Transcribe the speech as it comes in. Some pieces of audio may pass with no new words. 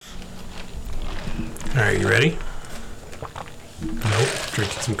All right, you ready? Nope.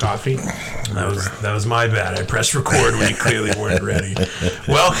 Drinking some coffee. That was my bad. I pressed record when you clearly weren't ready.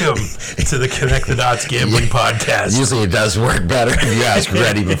 Welcome to the Connect the Dots Gambling Podcast. Usually it does work better if you ask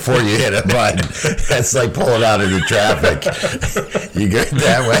ready before you hit a button. That's like pulling out into traffic. You good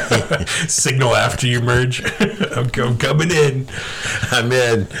that way? Signal after you merge. I'm coming in. I'm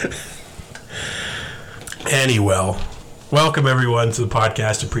in. Anyway, welcome everyone to the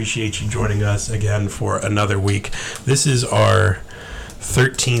podcast. Appreciate you joining us again for another week. This is our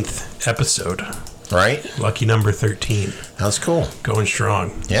 13th episode. Right? Lucky number 13. That's cool. Going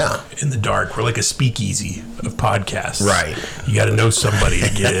strong. Yeah. In the dark. We're like a speakeasy of podcasts. Right. You got to know somebody to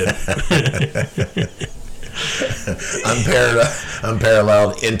get in.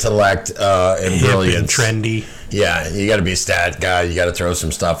 Unparalleled intellect and brilliance. And trendy. Yeah, you got to be a stat guy. You got to throw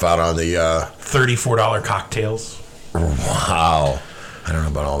some stuff out on the... $34 cocktails. Wow. I don't know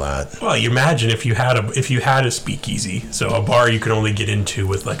about all that. Well, you imagine if you had a speakeasy, so a bar you could only get into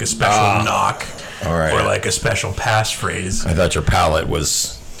with like a special knock, all right, or like a special passphrase. I thought your palate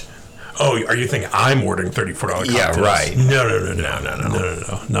was... Oh, are you thinking I'm ordering $34 cocktails? Yeah, right. No,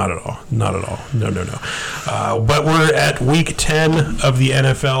 not at all. No. But we're at week 10 of the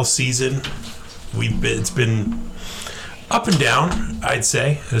NFL season. It's been up and down, I'd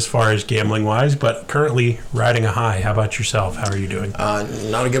say, as far as gambling wise, but currently riding a high. How about yourself? How are you doing?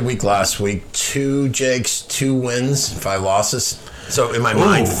 Not a good week last week. 2 Jakes, 2 wins, 5 losses. So in my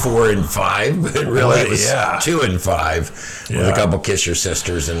mind, 4 and 5, but really it was 2 and 5 with a couple kiss your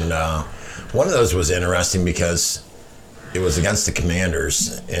sisters. And one of those was interesting because it was against the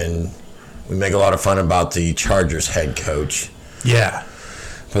Commanders, and we make a lot of fun about the Chargers head coach. Yeah.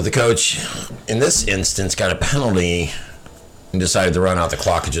 But the coach, in this instance, got a penalty and decided to run out the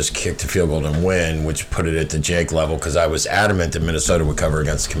clock and just kick the field goal and win, which put it at the Jake level because I was adamant that Minnesota would cover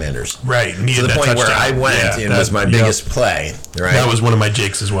against the Commanders. Right. To the point where I went, it was my biggest play. Right? That was one of my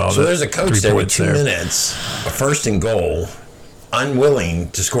Jakes as well. So there's a coach there with 2 minutes, a first and goal,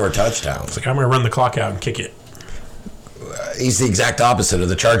 unwilling to score a touchdown. It's like, I'm going to run the clock out and kick it. He's the exact opposite of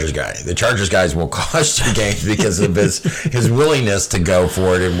the Chargers guy. The Chargers guys will cost you games because of his willingness to go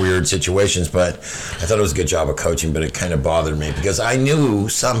for it in weird situations. But I thought it was a good job of coaching, but it kind of bothered me because I knew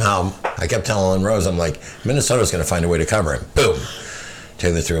somehow, I kept telling Rose, I'm like, Minnesota's going to find a way to cover him. Boom.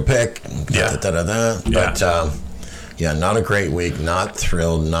 Taylor threw a pick. But, not a great week. Not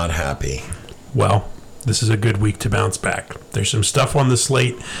thrilled, not happy. Well, this is a good week to bounce back. There's some stuff on the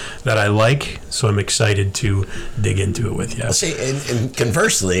slate that I like, so I'm excited to dig into it with you. Well, see, and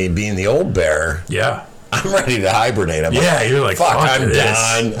conversely, being the old bear, I'm ready to hibernate. You're like, fuck, I'm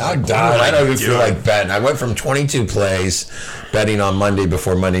done. I'm done. I don't even feel like betting. I went from 22 plays betting on Monday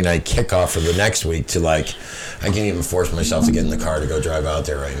before Monday night kickoff for the next week to I can't even force myself to get in the car to go drive out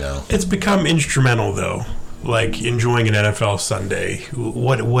there right now. It's become instrumental, though. Like enjoying an NFL Sunday.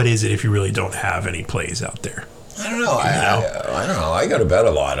 What is it if you really don't have any plays out there? I don't know. I don't know. I go to bed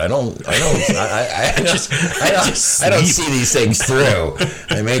a lot. I don't see these things through.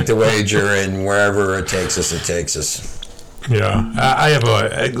 I make the wager, and wherever it takes us, it takes us. Yeah, I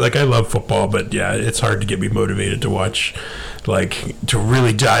love football, but yeah, it's hard to get me motivated to watch, to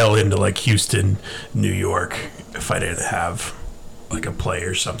really dial into Houston, New York, if I didn't have a play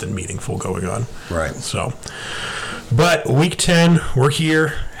or something meaningful going on. Right. So, but week 10, we're here,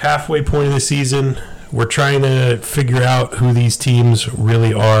 halfway point of the season. We're trying to figure out who these teams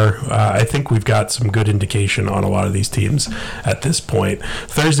really are. I think we've got some good indication on a lot of these teams at this point.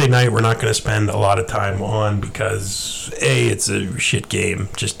 Thursday night, we're not going to spend a lot of time on because A, it's a shit game.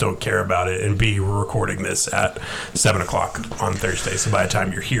 Just don't care about it. And B, we're recording this at 7 o'clock on Thursday. So by the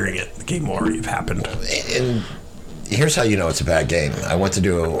time you're hearing it, the game will already have happened. And here's how you know it's a bad game. I went to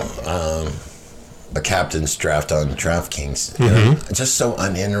do a captain's draft on DraftKings. I'm just so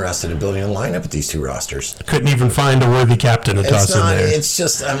uninterested in building a lineup with these two rosters. Couldn't even find a worthy captain to toss in there. It's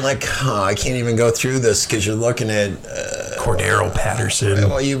just, I'm like, I can't even go through this because you're looking at... Cordero Patterson.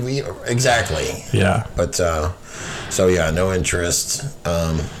 Well, exactly. Yeah. But, no interest.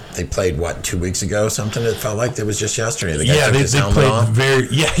 They played, 2 weeks ago? Something that felt like it was just yesterday. The guy took his helmet off.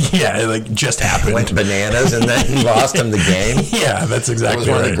 just happened. Went bananas and then lost him the game. Yeah, that's exactly right.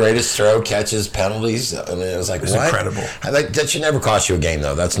 It was one of the greatest throw catches, penalties. I mean, it was what? Incredible. That should never cost you a game,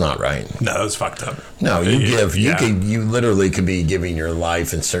 though. That's not right. No, it was fucked up. No, you literally could be giving your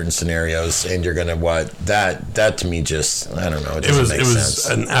life in certain scenarios, and you're gonna that to me just, I don't know. It doesn't make sense.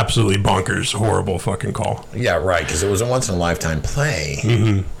 It was an absolutely bonkers, horrible fucking call. Yeah, right, because it was a once in a lifetime play.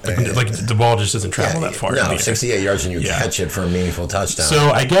 Mm-hmm. The ball just doesn't travel that far. No, 68 yards and you catch it for a meaningful touchdown.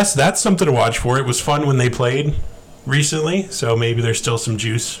 So I guess that's something to watch for. It was fun when they played. recently, so maybe there's still some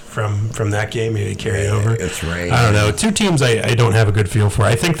juice from that game, maybe carry over. It's rain. I don't know. Two teams I don't have a good feel for.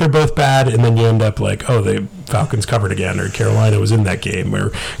 I think they're both bad, and then you end up like, oh, the Falcons covered again, or Carolina was in that game,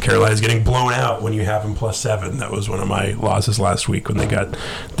 or Carolina's getting blown out when you have them +7. That was one of my losses last week when they got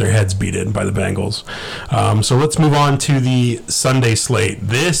their heads beat in by the Bengals. So let's move on to the Sunday slate.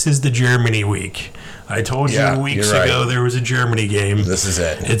 This is the Germany week. I told you weeks ago there was a Germany game. This is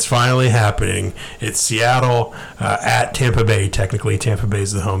it. It's finally happening. It's Seattle at Tampa Bay. Technically, Tampa Bay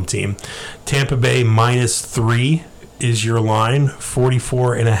is the home team. Tampa Bay -3 is your line.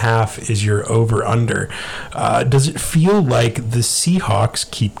 44.5 is your over-under. Does it feel like the Seahawks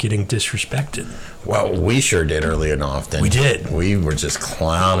keep getting disrespected? Well, we sure did early and often. We did. We were just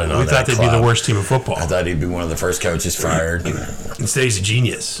clowning on that. We thought they'd be the worst team in football. I thought he'd be one of the first coaches fired. Instead, he's a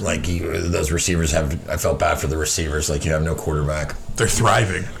genius. Like, those receivers have... I felt bad for the receivers. Like, you have no quarterback. They're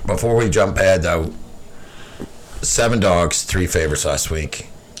thriving. Before we jump ahead, though, 7 dogs, 3 favorites last week.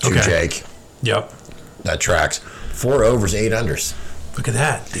 2 Jake. Yep. That tracks. 4 overs, 8 unders. Look at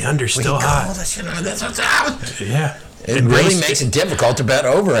that. The under's still hot. That's what's out. Yeah. It really makes it difficult to bet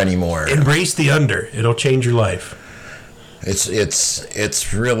over anymore. Embrace the under. It'll change your life.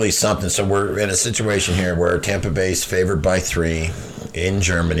 It's really something. So we're in a situation here where Tampa Bay's favored by 3 in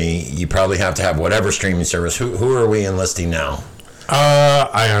Germany. You probably have to have whatever streaming service. Who are we enlisting now?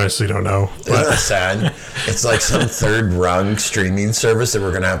 I honestly don't know. Isn't that sad? It's like some third rung streaming service that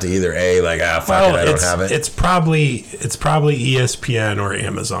we're gonna have to either I don't have it. It's probably ESPN or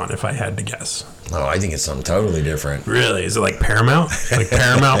Amazon if I had to guess. Oh, I think it's something totally different. Really? Is it like Paramount? Like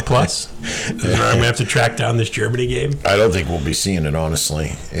Paramount Plus? I'm going to have to track down this Germany game? I don't think we'll be seeing it,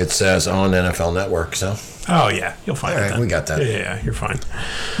 honestly. It says on NFL Network, so. Oh, yeah. You'll find it. All right, we got that. Yeah, you're fine.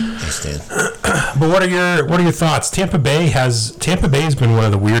 Thanks, Dan. But what are your thoughts? Tampa Bay has been one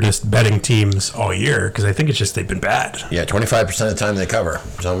of the weirdest betting teams all year because I think it's just they've been bad. Yeah, 25% of the time they cover.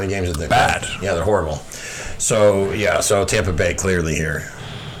 So many games that they're bad. Yeah, they're horrible. So Tampa Bay clearly here.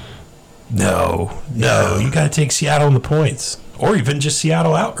 No, you got to take Seattle in the points, or even just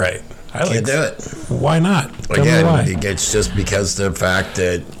Seattle outright. Can't do it. Why not? Again, it's just because the fact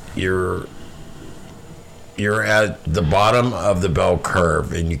that you're at the bottom of the bell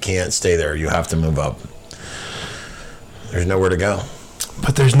curve and you can't stay there. You have to move up. There's nowhere to go.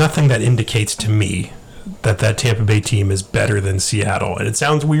 But there's nothing that indicates to me that Tampa Bay team is better than Seattle, and it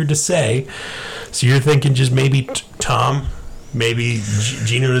sounds weird to say. So you're thinking just maybe Tom. Maybe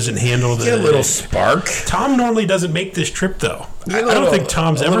Geno doesn't handle the... Get a little spark. Tom normally doesn't make this trip, though. I don't think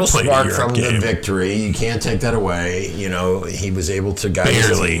Tom's ever played a Europe game. Spark from the victory. You can't take that away. You know, he was able to guide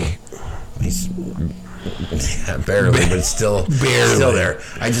barely. He's barely, but still there.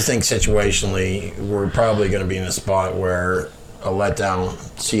 I just think situationally, we're probably going to be in a spot where a letdown.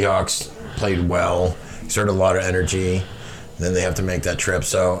 Seahawks played well, exerted a lot of energy. Then they have to make that trip.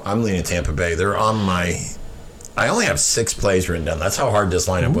 So I'm leaning Tampa Bay. They're on my... I only have 6 plays written down. That's how hard this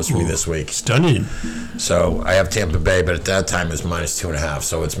lineup was for me this week. Stunning. So I have Tampa Bay, but at that time it was -2.5.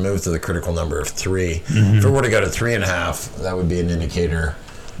 So it's moved to the critical number of 3. Mm-hmm. If it were to go to 3.5, that would be an indicator.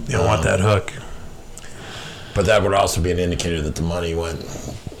 You don't want that hook. But that would also be an indicator that the money went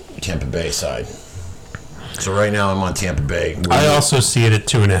Tampa Bay side. So right now I'm on Tampa Bay. I also see it at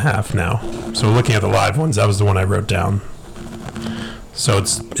 2.5 now. So looking at the live ones, that was the one I wrote down. So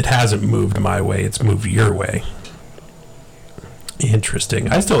it hasn't moved my way. It's moved your way. Interesting.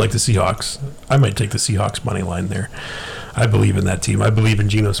 I still like the Seahawks. I might take the Seahawks money line there. I believe in that team. I believe in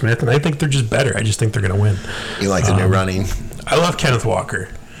Geno Smith, and I think they're just better. I just think they're going to win. You like the new running? I love Kenneth Walker.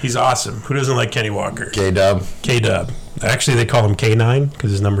 He's awesome. Who doesn't like Kenny Walker? K-Dub. K-Dub. Actually, they call him K9 because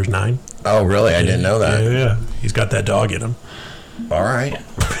his number's 9. Oh, really? I didn't know that. Yeah. He's got that dog in him. All right.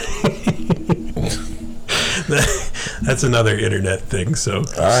 That's another internet thing. So,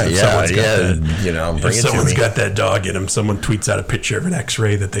 bring it if someone's to me. got that dog in him, someone tweets out a picture of an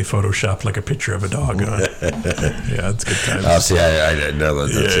X-ray that they photoshopped like a picture of a dog on it. Yeah, it's good times. Oh, see, I didn't know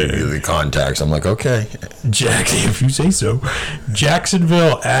that. The contacts. I'm like, okay. If you say so.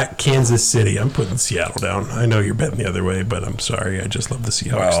 Jacksonville at Kansas City. I'm putting Seattle down. I know you're betting the other way, but I'm sorry. I just love the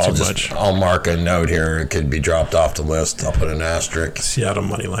Seahawks too much. I'll mark a note here. It could be dropped off the list. I'll put an asterisk. Seattle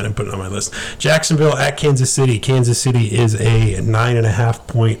money line. I'm putting it on my list. Jacksonville at Kansas City. Kansas City is a 9.5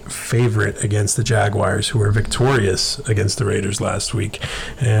 point favorite against the Jaguars, who were victorious against the Raiders last week.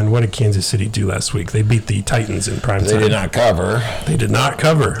 And what did Kansas City do last week? They beat the Titans in prime time. They did not cover. They did not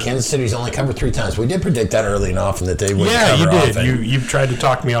cover. Kansas City's only covered 3 times. We did predict that early and often that they would cover. Yeah, you did. Often. You've tried to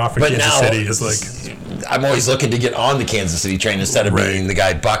talk me off of Kansas City. It's like I'm always looking to get on the Kansas City train instead of being the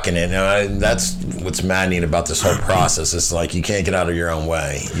guy bucking it. That's what's maddening about this whole process. It's like you can't get out of your own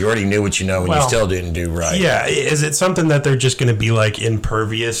way. You already knew what you know, and you still didn't do right. Yeah, is it something that they're just going to be like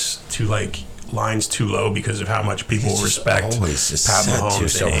impervious to like lines too low because of how much people respect Pat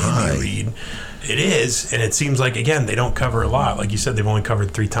Mahomes and Andy Reid? It is, and it seems like, again, they don't cover a lot. Like you said, they've only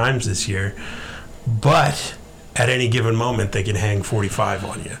covered 3 times this year. But at any given moment, they can hang 45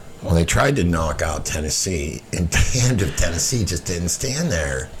 on you. Well, they tried to knock out Tennessee, and damned if Tennessee just didn't stand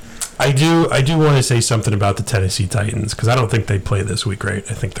there. I do want to say something about the Tennessee Titans, because I don't think they play this week, right?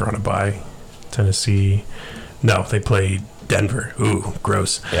 I think they're on a bye. Tennessee. No, they play Denver. Ooh,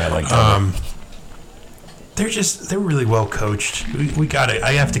 gross. Yeah, I like Denver. They're really well coached.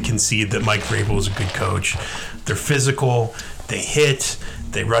 I have to concede that Mike Vrabel is a good coach. They're physical. They hit.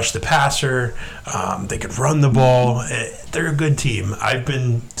 They rush the passer. They could run the ball. They're a good team. I've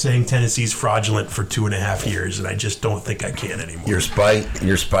been saying Tennessee's fraudulent for 2.5 years, and I just don't think I can anymore. Your spite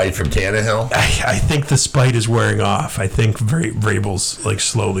from Tannehill? I think the spite is wearing off. I think Vrabel's like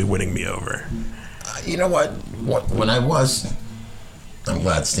slowly winning me over. You know what? When I'm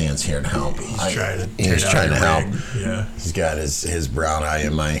glad Stan's here to help. He's trying to help. Yeah. He's got his brown eye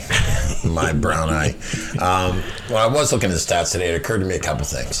in my brown eye. When I was looking at the stats today, it occurred to me a couple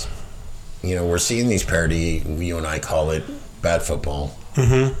things. You know, we're seeing these parody, you and I call it bad football,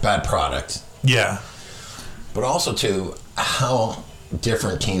 bad product. Yeah. But also, too, how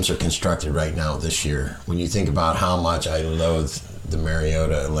different teams are constructed right now this year. When you think about how much I loathe the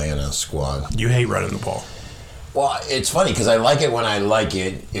Mariota Atlanta squad. You hate running the ball. Well, it's funny because I like it when I like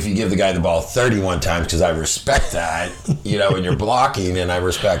it if you give the guy the ball 31 times because I respect that, and you're blocking, and I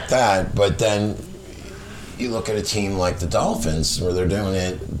respect that. But then you look at a team like the Dolphins where they're doing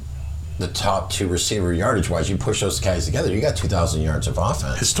it, the top 2 receiver yardage-wise, you push those guys together, you got 2,000 yards of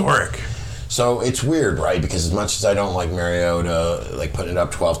offense. Historic. So it's weird, right? Because as much as I don't like Mariota, like putting it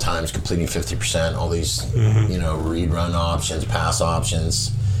up 12 times, completing 50%, all these, read run options, pass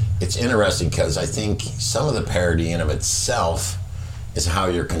options, it's interesting because I think some of the parody in of itself is how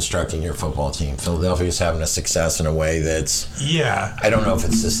you're constructing your football team. Philadelphia's having a success in a way that's I don't know if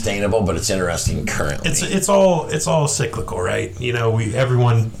it's sustainable, but it's interesting currently. It's all cyclical, right?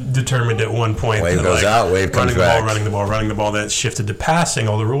 Everyone determined at one point wave goes out, wave comes back. Running the ball, then it's shifted to passing.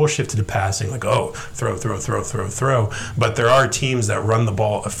 All the rules shifted to passing, like throw. But there are teams that run the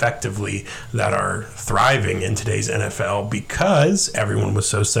ball effectively that are thriving in today's NFL because everyone was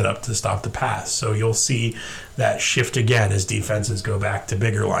so set up to stop the pass. So you'll see that shift again as defenses go back to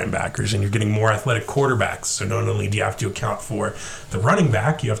bigger linebackers, and you're getting more athletic quarterbacks. So not only do you have to account for the running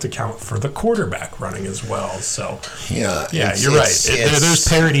back, you have to account for the quarterback running as well. So you're right. There's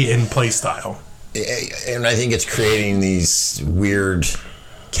parity in play style, and I think it's creating these weird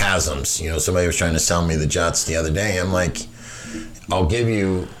chasms. Somebody was trying to sell me the Jets the other day. I'm like, I'll give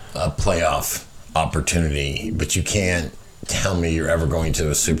you a playoff opportunity, but you can't tell me you're ever going to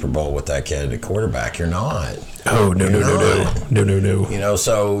a Super Bowl with that kid at quarterback. You're not. Oh, no.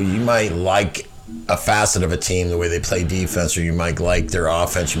 So you might like a facet of a team, the way they play defense, or you might like their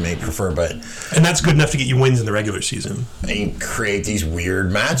offense, you may prefer, and that's good enough to get you wins in the regular season. And create these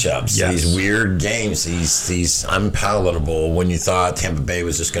weird matchups, yes. These weird games, these unpalatable. When you thought Tampa Bay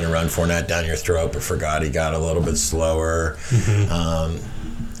was just going to run Fournette down your throat, but forgot he got a little bit slower.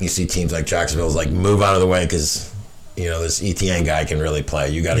 You see teams like Jacksonville's like, move out of the way because this Etienne guy can really play.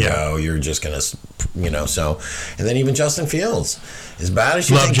 You got to go. You're just going to, so. And then even Justin Fields, as bad as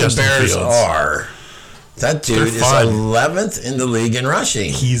you think the Bears are, that dude is 11th in the league in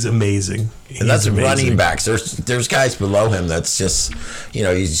rushing. He's amazing. And that's running backs. There's guys below him that's just,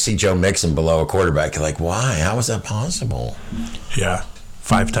 you see Joe Mixon below a quarterback. You're like, why? How is that possible? Yeah.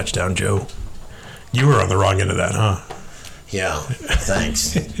 5 touchdown Joe. You were on the wrong end of that, huh? Yeah,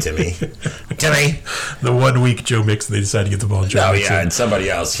 thanks, Timmy. The 1 week Joe Mixon, they decided to get the ball. And somebody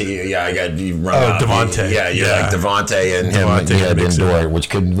else. I got you run out. Devontae. Like Devontae and him. He had indoor, which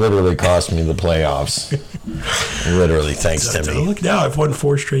could literally cost me the playoffs. Literally, thanks, Timmy. Look now, I've won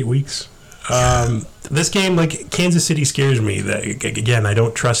 4 straight weeks. This game, Kansas City scares me. That again, I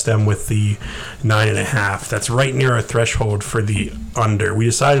don't trust them with the 9.5. That's right near our threshold for the under. We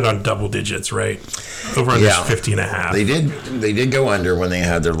decided on double digits, right? Over under 50.5. They did go under when they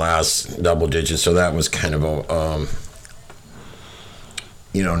had their last double digits, so that was kind of a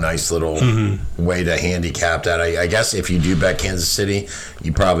nice little way to handicap that. I guess if you do bet Kansas City,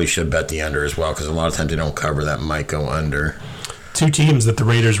 you probably should bet the under as well, because a lot of times they don't cover that might go under. two teams that the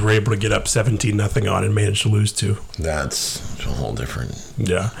Raiders were able to get up 17-0 on and managed to lose to. That's a whole different.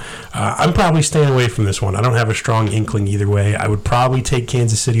 Yeah. I'm probably staying away from this one. I don't have a strong inkling either way. I would probably take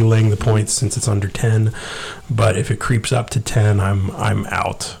Kansas City laying the points since it's under 10. But if it creeps up to 10, I'm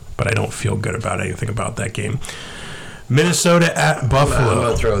out. But I don't feel good about anything about that game. Minnesota at Buffalo. I'm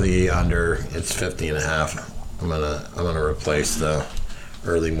going to throw the under. It's 50.5. I'm gonna replace the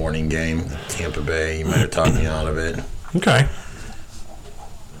early morning game, Tampa Bay. You might have talked me out of it. Okay.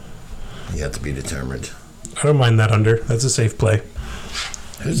 You have to be determined. I don't mind that under. That's a safe play.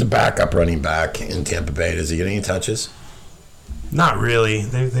 Who's the backup running back in Tampa Bay? Does he get any touches? Not really.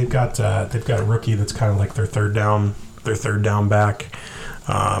 They've got a rookie that's kind of like their third down back,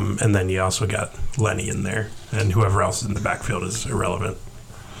 and then you also got Lenny in there, and whoever else is in the backfield is irrelevant.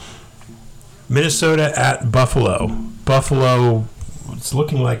 Minnesota at Buffalo. Buffalo, it's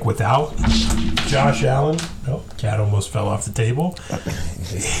looking like without Josh Allen. Oh, cat almost fell off the table.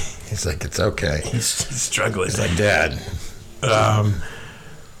 He's like, it's okay. He's struggling. He's like, Dad.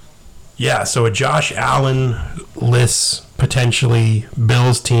 Yeah, so a Josh Allen-less, potentially,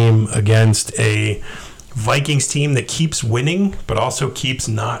 Bills team against a Vikings team that keeps winning, but also keeps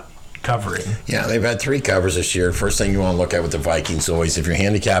not covering. Yeah, they've had 3 covers this year. First thing you want to look at with the Vikings always, if you're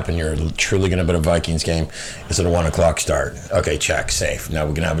handicapping, you're truly going to bet a Vikings game, is it a 1 o'clock start? Okay, check, safe. Now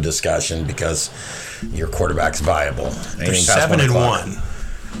we're going to have a discussion because your quarterback's viable. They're 7-1.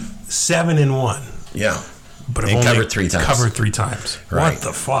 7-1. Yeah. But they covered 3 times. Covered 3 times. Right. What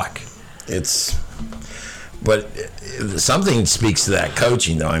the fuck? But something speaks to that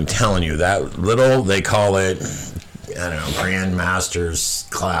coaching, though. I'm telling you, that little, they call it, I don't know, Grandmaster's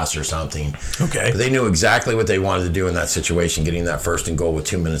class or something. Okay. But they knew exactly what they wanted to do in that situation, getting that first and goal with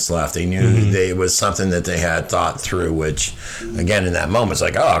 2 minutes left. They knew it was something that they had thought through, which, again, in that moment, it's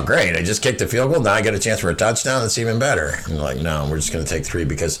like, oh, great, I just kicked the field goal. Now I get a chance for a touchdown. That's even better. And like, no, we're just going to take 3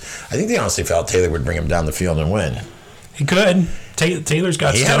 because I think they honestly felt Taylor would bring him down the field and win. He could. Taylor's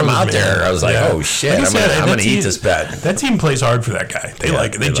got. He had him out there. I was like, oh shit! I'm going to eat this bet. That team plays hard for that guy.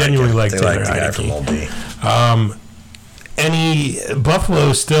 They genuinely like Taylor. They like the guy from Old B. Any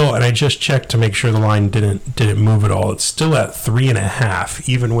Buffalo still, and I just checked to make sure the line didn't move at all. It's still at 3.5,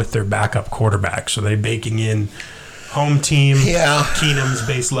 even with their backup quarterback. So they're baking in home team. Yeah. Keenum's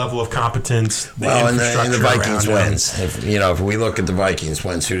base level of competence. Well, and the Vikings wins. If we look at the Vikings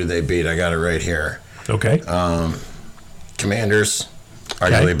wins, who did they beat? I got it right here. Okay. Commanders,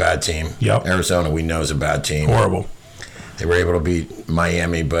 arguably a bad team. Yep. Arizona, we know, is a bad team. Horrible. They were able to beat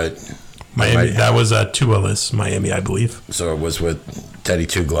Miami, but that was Tua-less Miami, I believe. So it was with Teddy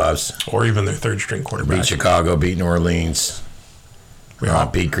Two Gloves, or even their third-string quarterback. Beat Chicago, beat New Orleans,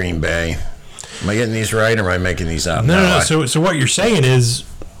 beat Green Bay. Am I getting these right, or am I making these up? No. So what you're saying is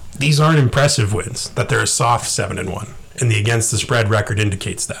these aren't impressive wins. That they're a soft 7-1, and the against the spread record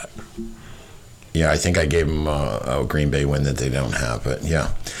indicates that. Yeah, I think I gave them a Green Bay win that they don't have, but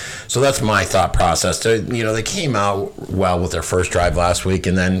yeah. So that's my thought process. They came out well with their first drive last week,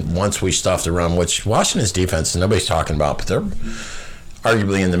 and then once we stuffed the run, which Washington's defense, nobody's talking about, but they're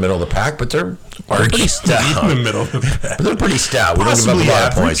arguably in the middle of the pack, but they're pretty stout. In the middle of the pack. But they're pretty stout. We don't give up a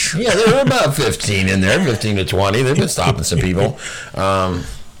lot of points. Yeah, they're about 15 in there, 15 to 20. They've been stopping some people.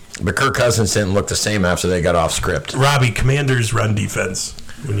 But Kirk Cousins didn't look the same after they got off script. Robbie, Commanders' run defense.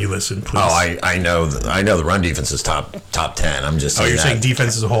 When you listen, please. Oh, I know the run defense is top 10. I'm just saying. Oh, you're saying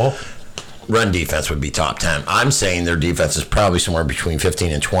defense as a whole? Run defense would be top 10. I'm saying their defense is probably somewhere between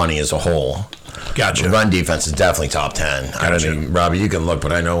 15 and 20 as a whole. Gotcha. The run defense is definitely top 10. Gotcha. I don't know, Robbie, you can look,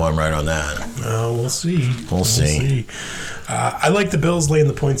 but I know I'm right on that. We'll see. We'll see. I like the Bills laying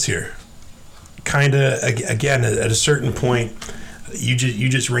the points here. Kind of, again, at a certain point, you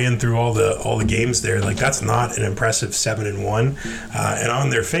just ran through all the games there. Like, that's not an impressive 7-1. And on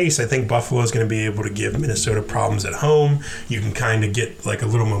their face, I think Buffalo is going to be able to give Minnesota problems at home. You can kind of get like a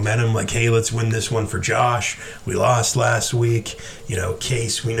little momentum. Like, hey, let's win this one for Josh. We lost last week.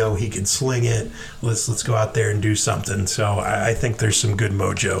 Case, we know he could sling it. Let's go out there and do something. So I think there's some good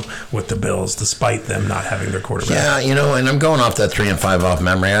mojo with the Bills, despite them not having their quarterback. Yeah, and I'm going off that 3 and 5 off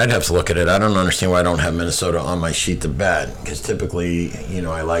memory. I'd have to look at it. I don't understand why I don't have Minnesota on my sheet to bet, because typically,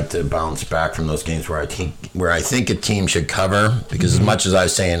 I like to bounce back from those games where I think a team should cover, because as much as I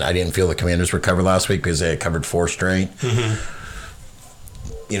was saying I didn't feel the Commanders would cover last week because they had covered 4 straight.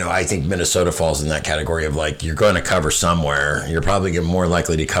 I think Minnesota falls in that category of, like, you're going to cover somewhere. You're probably more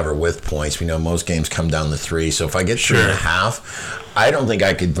likely to cover with points. We know most games come down to 3. So if I get 3.5, I don't think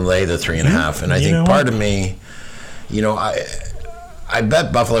I could delay the 3.5. And I think part of me, I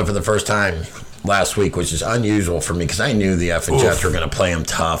bet Buffalo for the first time last week, which is unusual for me because I knew the effing Jets were going to play them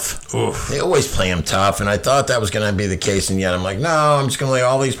tough. They always play them tough, and I thought that was going to be the case, and yet I'm like, no, I'm just going to lay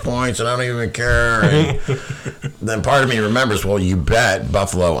all these points, and I don't even care. And then part of me remembers, well, you bet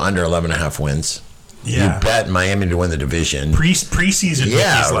Buffalo under 11.5 wins. Yeah. You bet Miami to win the division. Preseason.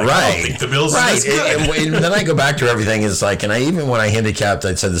 Yeah, like, right. I don't think the Bills are this good. And then I go back to everything. It's like, and even when I handicapped,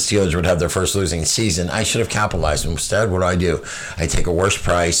 I said the Steelers would have their first losing season. I should have capitalized. Instead, what do? I take a worse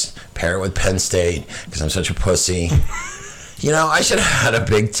price, pair it with Penn State, because I'm such a pussy. I should have had a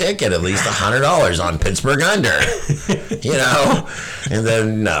big ticket, at least $100 on Pittsburgh under. And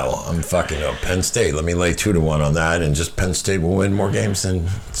then, no, I'm fucking up Penn State. Let me lay 2-1 on that, and just Penn State will win more games than the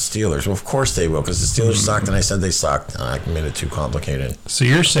Steelers. Well, of course they will, because the Steelers sucked, and I said they sucked. I made it too complicated. So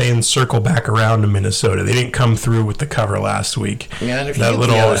you're saying circle back around to Minnesota. They didn't come through with the cover last week. Yeah, and if that you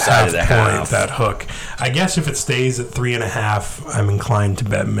little the other side of the point, that hook. I guess if it stays at 3.5, I'm inclined to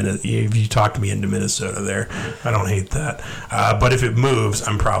bet if you talk me into Minnesota there. I don't hate that. But if it moves,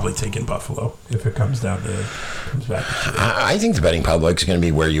 I'm probably taking Buffalo if it comes back to 3. I think the betting public is going to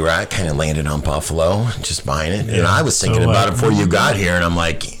be where you're at, kind of landed on Buffalo, just buying it. Yeah. And I was thinking about it before you got here, and I'm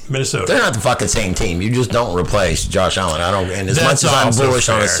like, Minnesota. They're not the fucking same team. You just don't replace Josh Allen. And as much as I'm bullish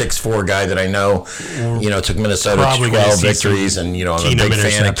on a 6'4" guy that I know, took Minnesota to 12 victories, and I'm a big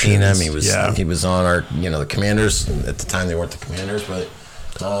fan of Keenum. He was on our, the Commanders at the time. They weren't the Commanders, but.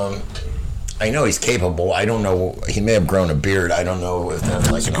 I know he's capable. I don't know. He may have grown a beard. I don't know if that's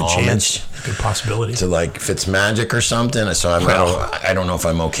like an homage. Good possibility. To like Fitzmagic or something. So I don't know if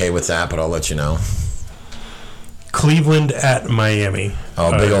I'm okay with that, but I'll let you know. Cleveland at Miami.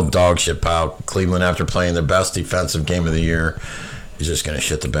 Oh, big old dog shit, pal. Cleveland, after playing their best defensive game of the year, is just going to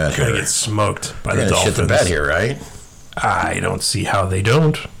shit the bed here. Going to get smoked by the Dolphins. They're going to shit the bed here, right? I don't see how they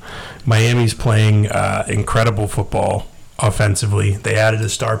don't. Miami's playing incredible football. Offensively, they added a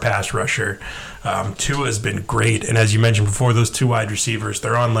star pass rusher. Tua has been great, and as you mentioned before, those 2 wide receivers,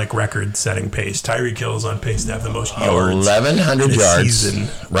 they're on like record-setting pace. Tyreek Hill is on pace to have the most yards, 1,100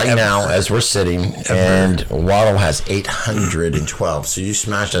 yards right now as we're sitting, and Waddle has 812. So you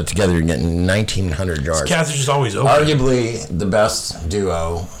smash that together, you're getting 1,900 yards. Cats are just always open. Arguably the best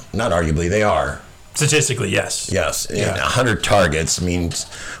duo. Not arguably, they are. Statistically, yes. Yes. Yeah. And 100 targets means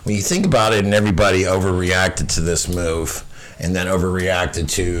when you think about it, and everybody overreacted to this move. And then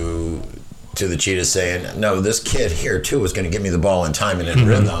overreacted to the Cheetahs saying, no, this kid here, too, is going to get me the ball in time and in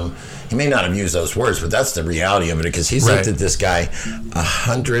rhythm. He may not have used those words, but that's the reality of it, because he's looked at this guy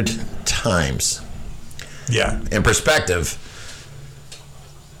 100 times. Yeah. In perspective,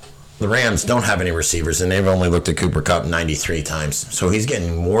 the Rams don't have any receivers, and they've only looked at Cooper Kupp 93 times. So he's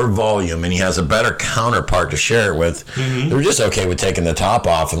getting more volume, and he has a better counterpart to share it with. They're just okay with taking the top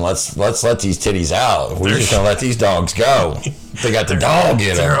off, and let's let these titties out. We're just going to let these dogs go. They got the dog in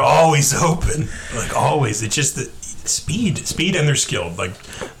them. They're always open. Like, always. It's just the speed, and they're skilled. Like,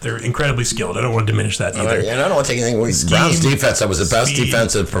 they're incredibly skilled. I don't want to diminish that either. And I don't want to take anything away. Browns defense, that was the best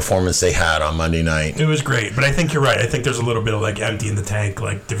defensive performance they had on Monday night. It was great, but I think you're right. I think there's a little bit of like empty in the tank,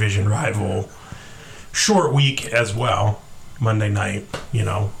 like division rival. Short week as well. Monday night,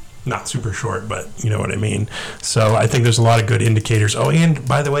 not super short, but you know what I mean. So I think there's a lot of good indicators. Oh, and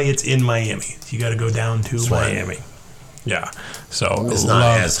by the way, it's in Miami. You got to go down to Miami. Yeah. So it's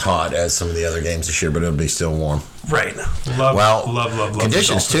not as hot as some of the other games this year, but it'll be still warm. Right. Love.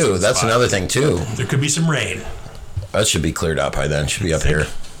 Conditions too. That's another thing too. There could be some rain. That should be cleared up by then. Should be up here.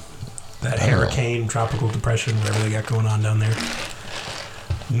 That hurricane, tropical depression, whatever they got going on down there.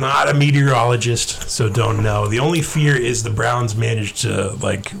 Not a meteorologist, so don't know. The only fear is the Browns managed to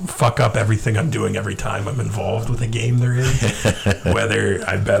fuck up everything I'm doing every time I'm involved with a game they're in, whether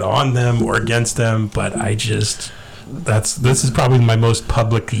I bet on them or against them. But this is probably my most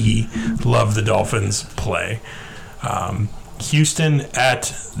publicly love the Dolphins play. Houston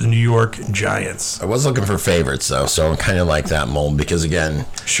at the New York Giants. I was looking for favorites, though, so I kind of like that mold because, again,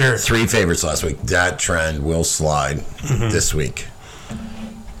 3 favorites last week. That trend will slide this week.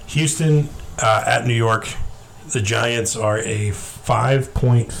 Houston at New York. The Giants are a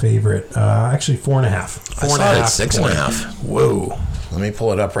 5-point favorite. Actually, 4.5. 4.5. 6.5. Whoa. Let me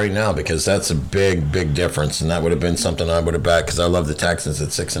pull it up right now because that's a big, big difference, and that would have been something I would have bet because I love the Texans at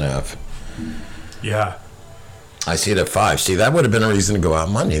 6.5. Yeah. I see it at 5. See, that would have been a reason to go out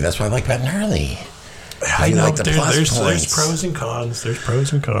Monday. That's why I like betting early. I know. Like there's pros and cons. There's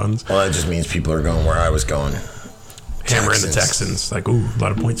pros and cons. Well, that just means people are going where I was going. Hammering the Texans. Like, ooh, a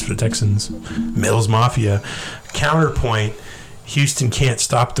lot of points for the Texans. Mills Mafia. Counterpoint, Houston can't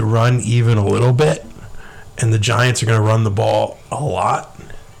stop the run even a little bit, and the Giants are going to run the ball a lot.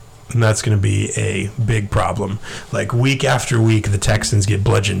 And that's going to be a big problem. Like week after week, the Texans get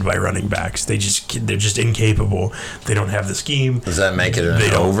bludgeoned by running backs. They're just incapable. They don't have the scheme. Does that make it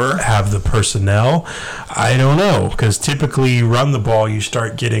they over? Don't have the personnel. I don't know, because typically run the ball, you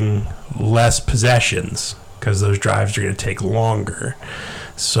start getting less possessions because those drives are going to take longer.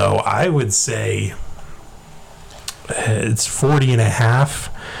 So I would say it's 40.5.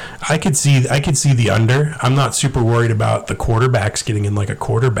 I could see the under. I'm not super worried about the quarterbacks getting in like a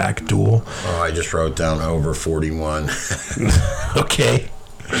quarterback duel. Oh, I just wrote down over 41. Okay.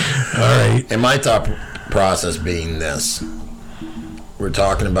 All right. And my thought process being this. We're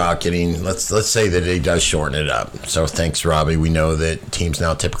talking about getting, let's say that it does shorten it up. So thanks, Robbie. We know that teams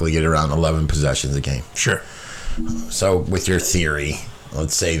now typically get around 11 possessions a game. Sure. So with your theory,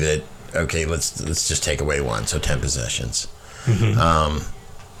 let's say that, okay, let's just take away one, so 10 possessions. Mm-hmm.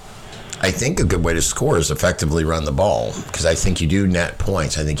 I think a good way to score is effectively run the ball, because I think you do net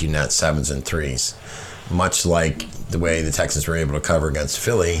points. I think you net 7s and 3s. Much like the way the Texans were able to cover against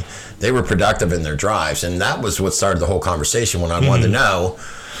Philly, they were productive in their drives, and that was what started the whole conversation when I wanted to know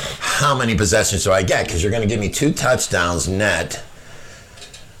how many possessions do I get, because you're going to give me 2 touchdowns net,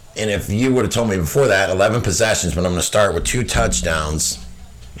 and if you would have told me before that 11 possessions, but I'm going to start with 2 touchdowns,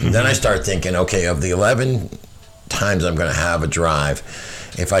 then I start thinking, okay, of the 11 times I'm going to have a drive,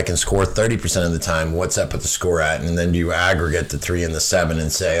 if I can score 30% of the time, what's that put the score at? And then you aggregate the 3 and the 7 and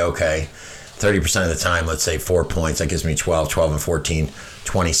say, okay, 30% of the time, let's say 4 points. That gives me 12 and 14,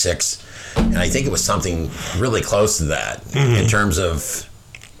 26. And I think it was something really close to that in terms of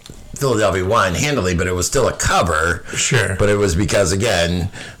Philadelphia won handily, but it was still a cover. Sure. But it was because, again,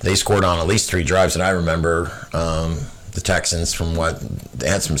 they scored on at least 3 drives. And I remember the Texans they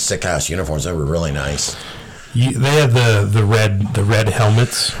had some sick-ass uniforms that were really nice. They had the red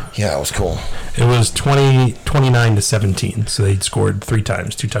helmets. Yeah, it was cool. It was 29-17, so they scored 3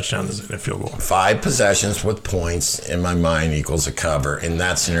 times, 2 touchdowns and a field goal. 5 possessions with points in my mind equals a cover in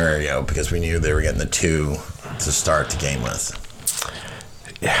that scenario, because we knew they were getting the 2 to start the game with.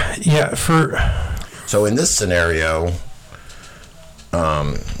 Yeah, so in this scenario,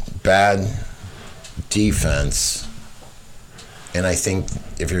 bad defense. And I think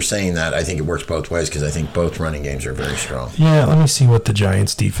if you're saying that, I think it works both ways, because I think both running games are very strong. Yeah, let me see what the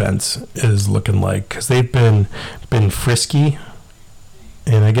Giants' defense is looking like, because they've been frisky.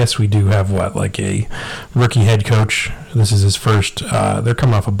 And I guess we do have, like a rookie head coach. This is his first. They're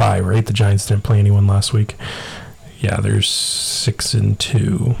coming off a bye, right? The Giants didn't play anyone last week. Yeah, they're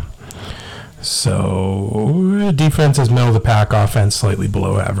 6-2. So defense is middle of the pack, offense slightly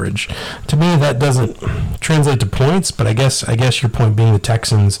below average. To me, that doesn't translate to points, but I guess your point being the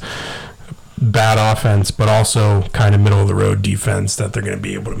Texans bad offense, but also kind of middle of the road defense, that they're going to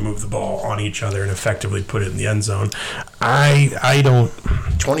be able to move the ball on each other and effectively put it in the end zone. I don't.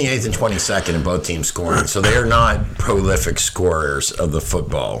 28th and 22nd in both teams scoring, so they are not prolific scorers of the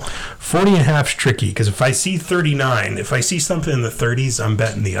football. 40.5 is tricky, because if I see 39, if I see something in the 30s, I'm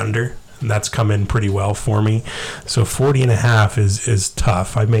betting the under. And that's come in pretty well for me. So 40.5 is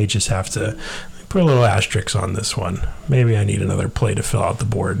tough. I may just have to put a little asterisk on this one. Maybe I need another play to fill out the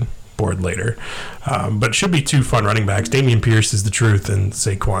board later. But it should be 2 fun running backs. Dameon Pierce is the truth, and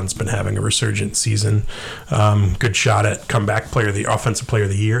Saquon's been having a resurgent season. Good shot at comeback offensive player of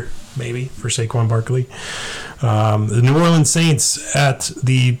the year, maybe, for Saquon Barkley. The New Orleans Saints at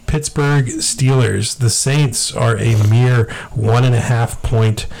the Pittsburgh Steelers. The Saints are a mere 1.5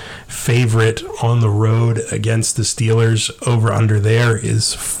 point favorite on the road against the Steelers. Over under there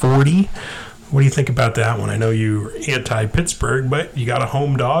is 40. What do you think about that one? I know you're anti-Pittsburgh, but you got a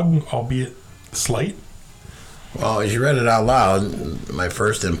home dog, albeit slight. Well, as you read it out loud, my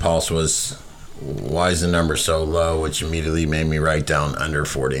first impulse was, why is the number so low, which immediately made me write down under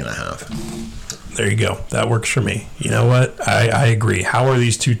 40.5. There you go. That works for me. You know what? I agree. How are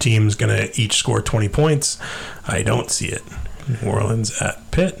these 2 teams going to each score 20 points? I don't see it. New Orleans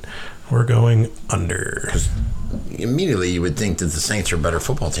at Pitt. We're going under. Immediately, you would think that the Saints are a better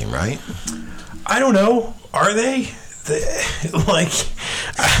football team, right? I don't know. Are they?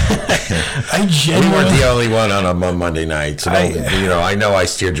 I genuinely... You weren't the only one on a Monday night. So I know I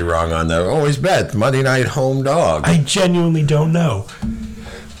steered you wrong on the always bet Monday night home dog. I genuinely don't know.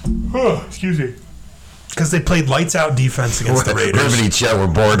 Oh, excuse me. Because they played lights out defense against the Raiders. We're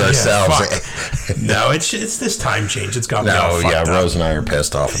bored ourselves. No, it's this time change. It's got me all fucked up. Rose and I are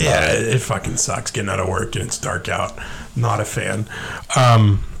pissed off about it. It fucking sucks getting out of work and it's dark out. Not a fan.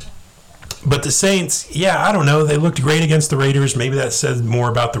 But the Saints, I don't know. They looked great against the Raiders. Maybe that says more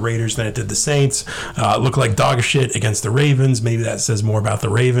about the Raiders than it did the Saints. Looked like dog shit against the Ravens. Maybe that says more about the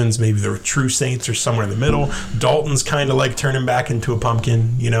Ravens. Maybe the true Saints are somewhere in the middle. Dalton's kind of like turning back into a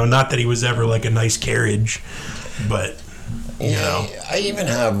pumpkin. Not that he was ever like a nice carriage, but, I even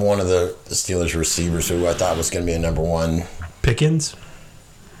have one of the Steelers receivers who I thought was going to be a number one. Pickens?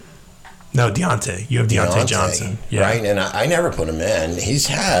 No, Deontay. You have Deontay Johnson. Yeah. Right? And I never put him in. He's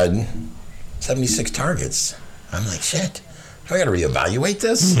had 76 targets. I'm like, shit. Do I got to reevaluate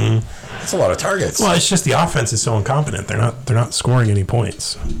this? Mm-hmm. That's a lot of targets. Well, it's just the offense is so incompetent. They're not scoring any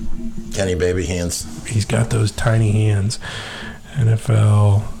points. Kenny baby hands. He's got those tiny hands.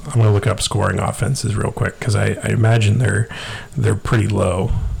 NFL. I'm going to look up scoring offenses real quick because I imagine they're pretty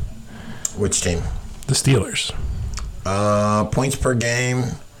low. Which team? The Steelers. Points per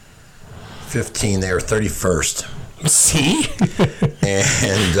game, 15. They are 31st. See?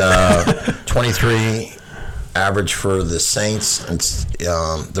 And 23 average for the Saints. It's,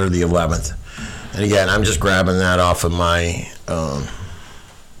 they're the 11th. And again, I'm just grabbing that off of my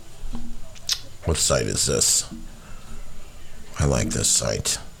what site is this? I like this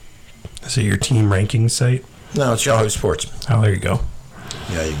site. Is it your team ranking site? No, it's Yahoo Sports. Oh, there you go.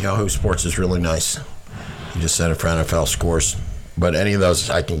 Yeah, Yahoo Sports is really nice. You just set it for NFL scores. But any of those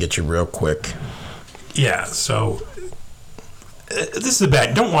I can get you real quick. Yeah, so this is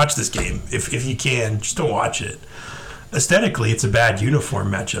don't watch this game. If you can, just don't watch it. Aesthetically, it's a bad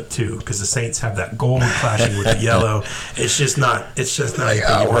uniform matchup too, because the Saints have that gold clashing with the yellow. It's just not.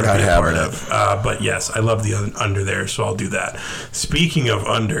 We're not having it. But yes, I love the under there, so I'll do that. Speaking of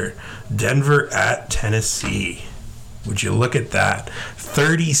under, Denver at Tennessee. Would you look at that?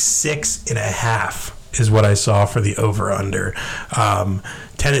 36.5 is what I saw for the over under.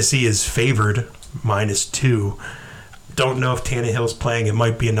 Tennessee is favored -2. Don't know if Tannehill's playing. It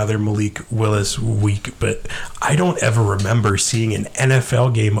might be another Malik Willis week, but I don't ever remember seeing an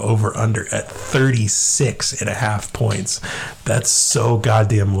NFL game over under at 36.5 points. That's so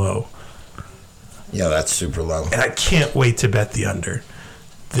goddamn low. Yeah, that's super low. And I can't wait to bet the under.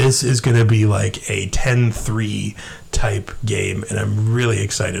 This is going to be like a 10-3 type game, and I'm really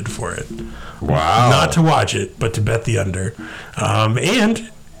excited for it. Wow. Not to watch it, but to bet the under. And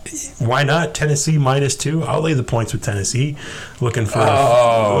why not Tennessee -2? I'll lay the points with Tennessee. Looking for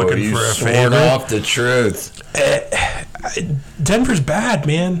a favorite. Off the truth. Denver's bad,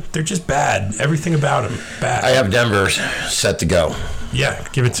 man. They're just bad. Everything about them bad. I have Denver set to go. Yeah,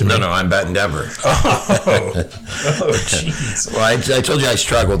 give it to me. No, I'm betting Denver. Jeez. Well, I told you I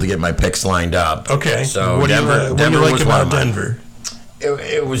struggled to get my picks lined up. Okay. So what do you like about Denver?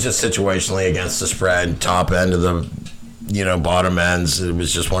 It was just situationally against the spread, top end of the, bottom ends. It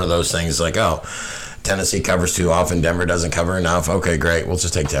was just one of those things like, Tennessee covers too often, Denver doesn't cover enough. Okay, great. We'll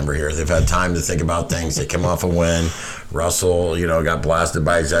just take Denver here. They've had time to think about things. They come off a win. Russell, got blasted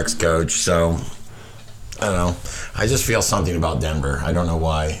by his ex-coach. So, I don't know. I just feel something about Denver. I don't know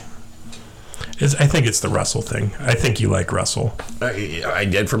why. I think it's the Russell thing. I think you like Russell. I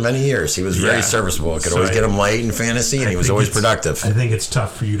did for many years. He was very serviceable. I could always get him late in fantasy, and he was always productive. I think it's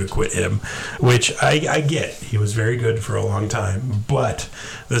tough for you to quit him, which I get. He was very good for a long time, but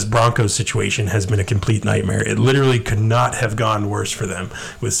this Broncos situation has been a complete nightmare. It literally could not have gone worse for them,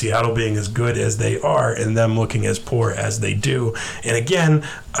 with Seattle being as good as they are and them looking as poor as they do. And again,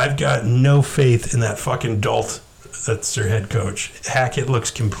 I've got no faith in that fucking dolt. That's their head coach. Hackett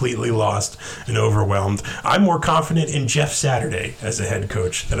looks completely lost and overwhelmed. I'm more confident in Jeff Saturday as a head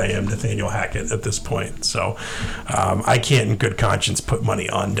coach than I am Nathaniel Hackett at this point. So I can't in good conscience put money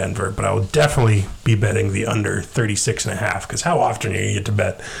on Denver, but I will definitely be betting the under 36.5, because how often do you get to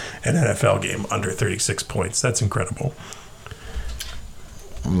bet an NFL game under 36 points? That's incredible.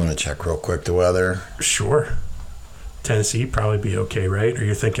 I'm going to check real quick the weather. Sure. Tennessee probably be okay, right? Or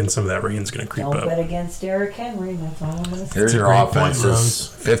you're thinking some of that rain's going to creep up? Don't bet against Derrick Henry. That's all I'm going to say. Here's your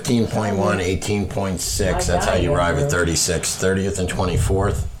offenses: 15.1, 18.6. That's how you arrive at 36. 30th and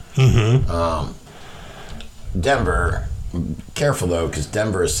 24th. Mm-hmm. Denver, careful though, because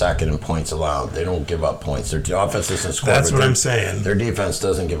Denver is second in points allowed. They don't give up points. Their offense doesn't score. That's what I'm saying. Their defense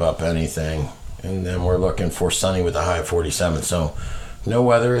doesn't give up anything. And then we're looking for sunny with a high of 47. So no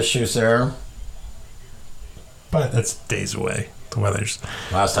weather issues there. But that's days away. The weather's...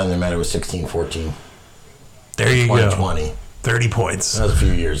 Last time they met, it was 16-14. There you 2020. go. 30 points. That was a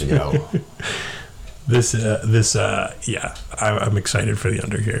few years ago. I'm excited for the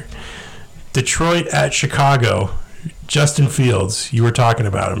under here. Detroit at Chicago. Justin Fields, you were talking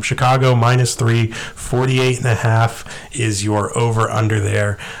about him. Chicago -3, 48.5 is your over-under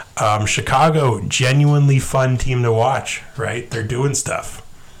there. Chicago, genuinely fun team to watch, right? They're doing stuff.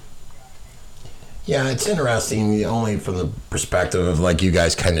 Yeah, it's interesting only from the perspective of, like, you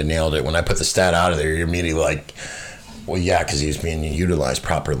guys kind of nailed it. When I put the stat out of there, you're immediately like, well, yeah, because he's being utilized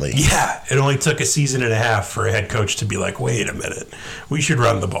properly. Yeah, it only took a season and a half for a head coach to be like, wait a minute, we should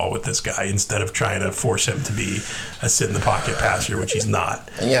run the ball with this guy instead of trying to force him to be a sit-in-the-pocket passer, which he's not.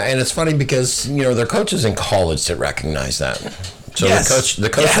 Yeah, and it's funny because, their coaches in college that recognize that. So the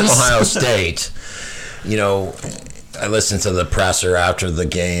coach from Ohio State, I listened to the presser after the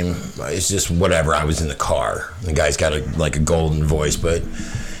game. It's just whatever. I was in the car. The guy's got a golden voice, but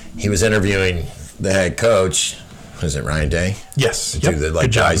he was interviewing the head coach. Was it Ryan Day? Yes. The dude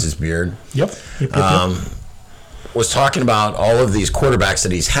that dyes his beard. Yep. Was talking about all of these quarterbacks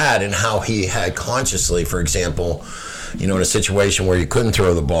that he's had and how he had consciously, for example, in a situation where you couldn't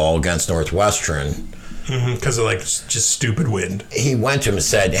throw the ball against Northwestern. Because of just stupid wind. He went to him and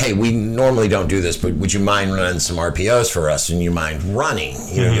said, hey, we normally don't do this, but would you mind running some RPOs for us? And you mind running?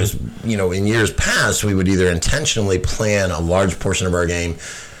 Because, in years past, we would either intentionally plan a large portion of our game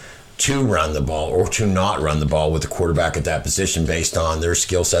to run the ball or to not run the ball with the quarterback at that position based on their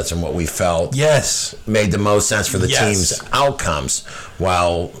skill sets and what we felt made the most sense for the team's outcomes.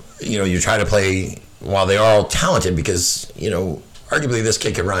 While, you try to play, while they are all talented because, arguably this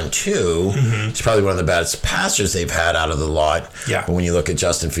kid can run too. He's probably one of the best passers they've had out of the lot. Yeah. But when you look at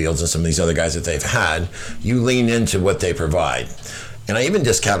Justin Fields and some of these other guys that they've had, you lean into what they provide. And I even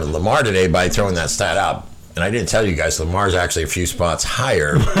discounted Lamar today by throwing that stat out. And I didn't tell you guys, Lamar's actually a few spots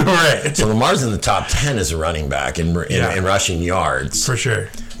higher. Right. So Lamar's in the top 10 as a running back in rushing yards. For sure.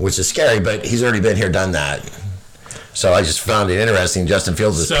 Which is scary, but he's already been here, done that. So I just found it interesting. Justin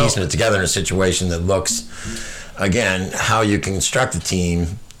Fields is piecing it together in a situation that looks, again, how you can construct a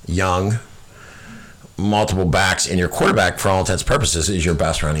team young, multiple backs, and your quarterback, for all intents and purposes, is your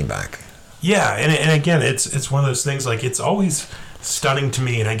best running back. Yeah, and again, it's one of those things, it's always stunning to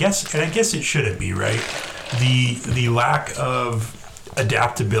me, and I guess it shouldn't be, right? The lack of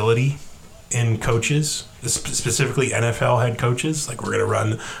adaptability in coaches, specifically NFL head coaches. We're going to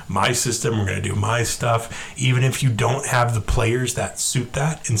run my system, we're going to do my stuff, even if you don't have the players that suit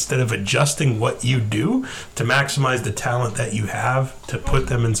that, instead of adjusting what you do to maximize the talent that you have, to put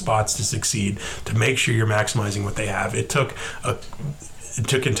them in spots to succeed, to make sure you're maximizing what they have. It took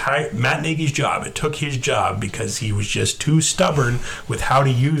Matt Nagy's job. It took his job because he was just too stubborn with how to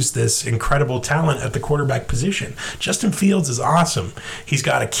use this incredible talent at the quarterback position. Justin Fields is awesome. He's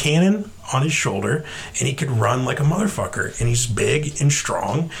got a cannon on his shoulder, and he can run like a motherfucker. And he's big and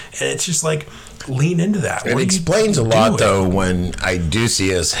strong, and it's just lean into that. It explains a lot, though, when I do see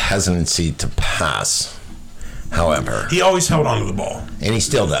his hesitancy to pass. However, he always held on to the ball, and he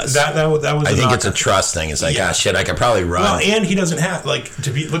still does. That was. I think it's a trust thing. It's shit, I could probably run. Well, and he doesn't have look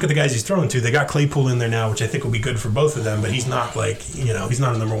at the guys he's throwing to. They got Claypool in there now, which I think will be good for both of them. But he's not he's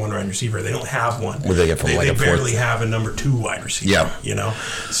not a number one wide receiver. They don't have one. What they get from they barely have a number two wide receiver. Yeah,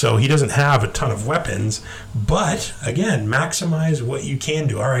 so he doesn't have a ton of weapons. But again, maximize what you can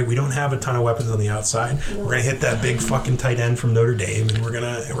do. All right, we don't have a ton of weapons on the outside. We're gonna hit that big fucking tight end from Notre Dame, and we're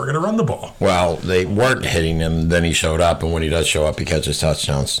gonna run the ball. Well, they weren't hitting him. Then he showed up, and when he does show up, he catches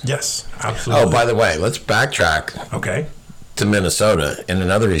touchdowns. Yes, absolutely. Oh, by the way, let's backtrack. Okay. To Minnesota, and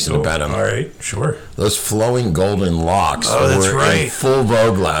another reason to bet him. All right, sure. Those flowing golden locks were in full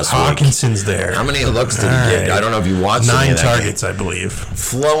vogue last week. Hawkinson's there. How many looks did he get? I don't know if you watched 9 targets, I believe.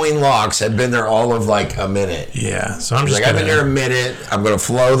 Flowing locks had been there all of a minute. Yeah, so I'm just I've been here a minute. I'm going to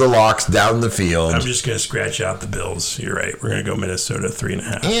flow the locks down the field. I'm just going to scratch out the Bills. You're right. We're going to go Minnesota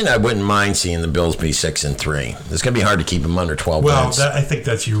 3.5. And I wouldn't mind seeing the Bills be 6-3. It's going to be hard to keep them under 12 wins. Well, I think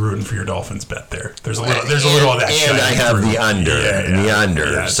that's you rooting for your Dolphins bet there. There's a little of that. And I have the under. Yeah. The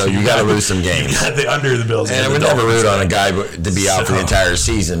under. Yeah, so you got to lose some games. You got the under the Bills. And I would never root on a guy to be out for the entire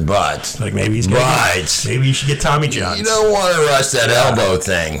season, but maybe he's maybe you should get Tommy John. You don't want to rush that elbow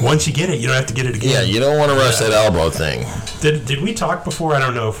thing. Once you get it, you don't have to get it again. Yeah, you don't want to rush that elbow thing. Did we talk before? I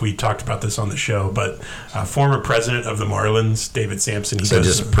don't know if we talked about this on the show, but former president of the Marlins, David Sampson,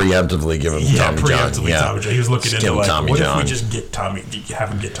 just preemptively give him Tommy John. Tommy John. He was looking into what John. if we just have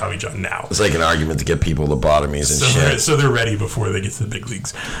him get Tommy John now? It's like an argument to get people lobotomies and shit. So they're ready before they get to the big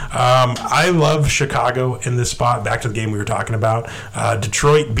leagues. I love Chicago in this spot. Back to the game we were talking about.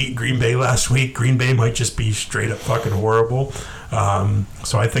 Detroit beat Green Bay last week. Green Bay might just be straight up fucking horrible.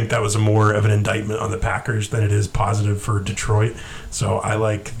 So I think that was more of an indictment on the Packers than it is positive for Detroit. So I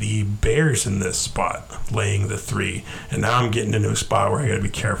like the Bears in this spot, laying the 3. And now I'm getting into a spot where I got to be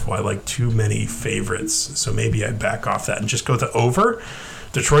careful. I like too many favorites. So maybe I back off that and just go to over.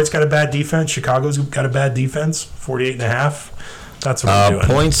 Detroit's got a bad defense. Chicago's got a bad defense, 48.5. That's what I'm doing.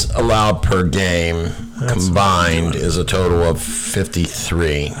 Points allowed per game combined is a total of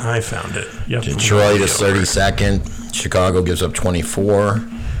 53. I found it. Yep. Detroit is 32nd. Chicago gives up 24.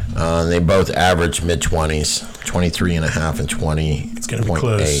 They both average mid-20s, 23.5 and 20. It's going to be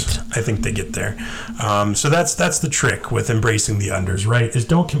close. I think they get there. So that's the trick with embracing the unders, right? Is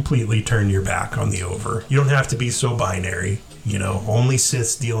don't completely turn your back on the over. You don't have to be so binary. Only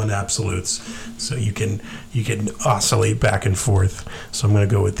sits deal in absolutes, so you can oscillate back and forth. So I'm going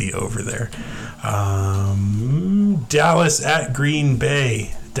to go with the over there. Dallas at Green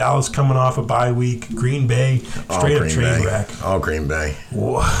Bay. Dallas coming off a bye week. Green Bay, straight up train wreck. All Green Bay.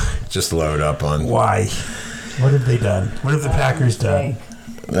 Whoa. Just load up on. Why? What have they done? What have the Packers done?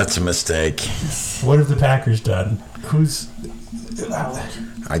 That's a mistake. What have the Packers done?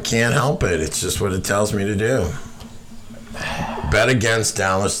 I can't help it. It's just what it tells me to do. Bet against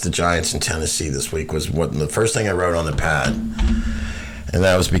Dallas, the Giants, and Tennessee this week was the first thing I wrote on the pad. And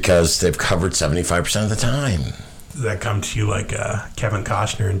that was because they've covered 75% of the time. Does that come to you like Kevin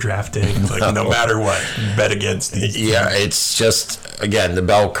Costner in Draft Day? It's like no matter what, bet against these teams. Yeah, it's just, again, the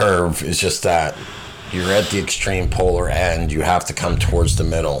bell curve is just that. You're at the extreme polar end. You have to come towards the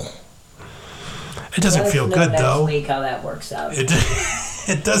middle. It doesn't feel good, though. Next week how that works out.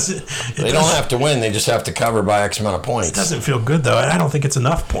 It doesn't. They don't have to win. They just have to cover by X amount of points. It doesn't feel good, though. And I don't think it's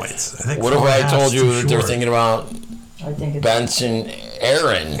enough points. I think what if I told you that they're thinking about Benson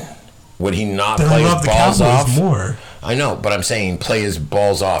Aaron? Would he not play his balls off? More. I know, but I'm saying play his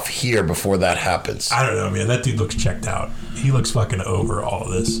balls off here before that happens. I don't know, man. That dude looks checked out. He looks fucking over all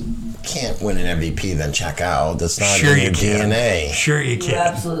of this. Can't win an MVP, then check out. That's not sure in your DNA. Sure you can. You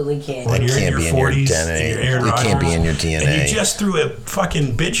absolutely can. When you're in your 40s, it can't be in your DNA. And you just threw a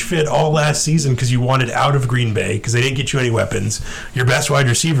fucking bitch fit all last season because you wanted out of Green Bay because they didn't get you any weapons. Your best wide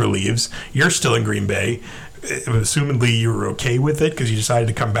receiver leaves. You're still in Green Bay. Assumedly you were okay with it because you decided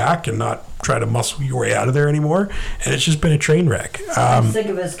to come back and not try to muscle your way out of there anymore, and it's just been a train wreck. I'm sick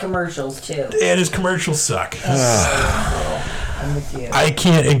of his commercials too. And his commercials suck. I'm with you. I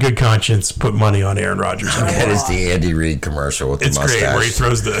can't in good conscience put money on Aaron Rodgers. That is the Andy Reid commercial with the mustache. It's great where he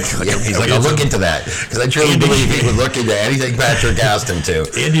throws the he's like, I'll look into that because I truly believe he would look into anything Patrick asked him to.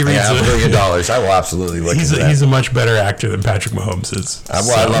 Andy Reid's $1 million. I will absolutely look into that. He's a much better actor than Patrick Mahomes is.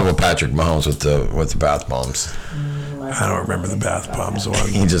 I love what Patrick Mahomes with the bath bombs. I don't remember the bath bombs one.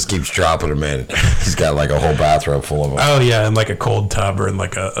 He just keeps dropping them in. He's got like a whole bathrobe full of them. Oh yeah, and like a cold tub or in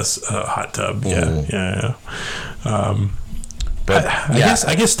like a hot tub. Yeah. But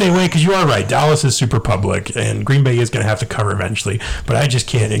I guess stay away because you are right. Dallas is super public, and Green Bay is going to have to cover eventually. But I just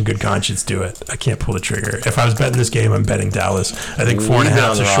can't, in good conscience, do it. I can't pull the trigger. If I was betting this game, I'm betting Dallas. I think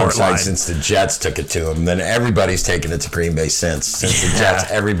 4.5 is a short line. Since the Jets took it to him, then everybody's taken it to Green Bay since. Since the Jets,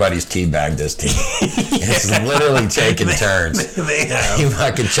 everybody's teabagged this team. It's literally taking turns. They have. You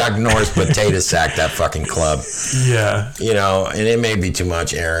fucking Chuck Norris potato sack that fucking club. Yeah. And it may be too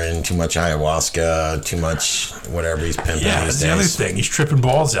much Aaron, too much ayahuasca, too much whatever he's pimping these days. Other thing, he's tripping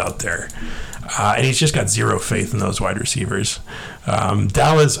balls out there, and he's just got zero faith in those wide receivers.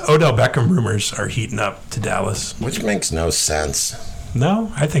 Dallas, Odell Beckham rumors are heating up to Dallas, which makes no sense.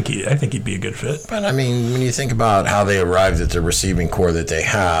 No, I think he'd be a good fit. But I mean, when you think about how they arrived at the receiving core that they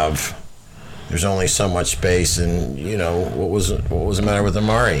have, there's only so much space, and what was the matter with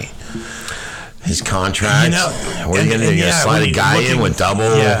Amari? His contract. We're gonna slide a guy in with double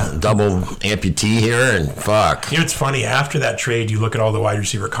amputee here, and fuck. It's funny. After that trade, you look at all the wide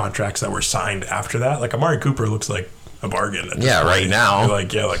receiver contracts that were signed after that. Like Amari Cooper looks like a bargain. Right now.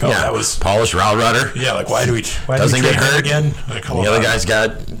 That was polished route runner. Yeah, like why do we doesn't get hurt again? Like, the other guy's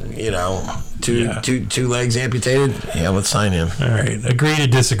got two legs amputated. Yeah, let's sign him. All right, agree to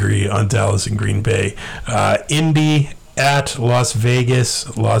disagree on Dallas and Green Bay. Indy at Las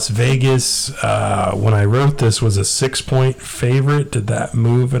Vegas. Las Vegas, when I wrote this, was a 6-point favorite. Did that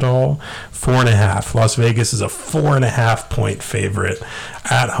move at all? 4.5. Las Vegas is a 4.5-point favorite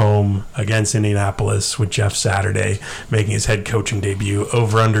at home against Indianapolis with Jeff Saturday making his head coaching debut.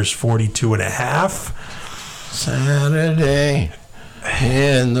 Over-unders 42.5. Saturday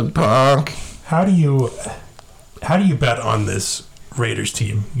in the park. How do you bet on this Raiders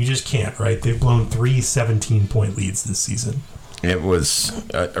team? You just can't, right? They've blown 3 17-point leads this season. It was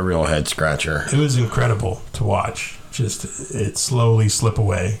a real head scratcher. It was incredible to watch. Just it slowly slip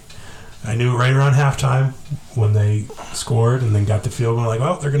away. I knew right around halftime when they scored and then got the field goal, like,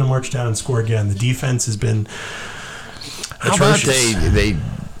 well, they're going to march down and score again. The defense has been atrocious. How about they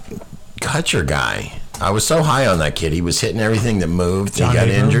cut your guy? I was so high on that kid. He was hitting everything that moved. He got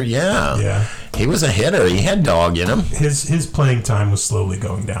injured. Yeah. He was a hitter. He had dog in him. His playing time was slowly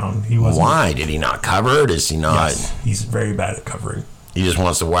going down. He wasn't. Why? Did he not cover? Does he not? Yes, he's very bad at covering. He just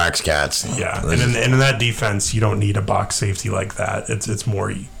wants to wax cats. Yeah, and in that defense, you don't need a box safety like that. It's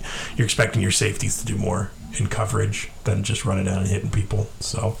more you're expecting your safeties to do more in coverage than just running down and hitting people.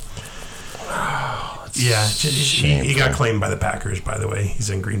 So, yeah, he got claimed by the Packers. By the way, he's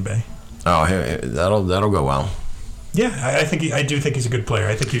in Green Bay. Oh, that'll go well. Yeah, I do think he's a good player.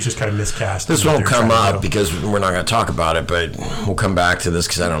 I think he's just kind of miscast. This won't come up because we're not going to talk about it, but we'll come back to this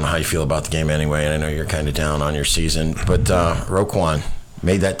because I don't know how you feel about the game anyway, and I know you're kind of down on your season. But Roquan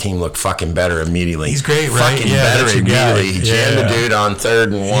made that team look fucking better immediately. He's great, right? Fucking better immediately. He jammed the dude on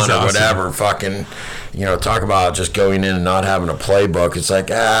 3rd and 1 or whatever. Fucking, talk about just going in and not having a playbook. It's like,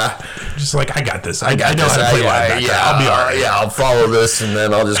 just like, I got this. I know how to play linebacker. Yeah, I'll be all right. Yeah, I'll follow this, and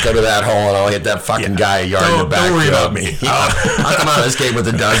then I'll just go to that hole, and I'll hit that fucking guy a yard in the back. Don't worry about me. I'll come out of this game with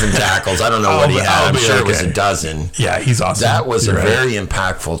a dozen tackles. I don't know what he had. I'm sure it was a dozen. Yeah, he's awesome. That was a very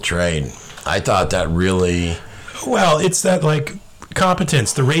impactful trade. I thought that really... Well, it's that,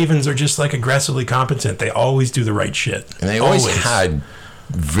 competence. The Ravens are just aggressively competent. They always do the right shit. And they always had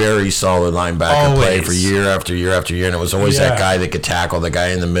very solid linebacker play for year after year after year, and it was always that guy that could tackle, the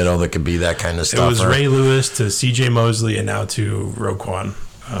guy in the middle that could be that kind of stuff. It was Ray Lewis to CJ Mosley and now to Roquan.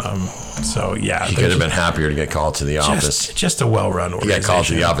 He could have been happier to get called to the office. Just a well-run organization. He got called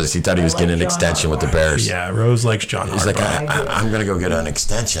to the office. He thought he was getting an extension with the Bears. Yeah, Rose likes John Harbaugh. He's like, I'm going to go get an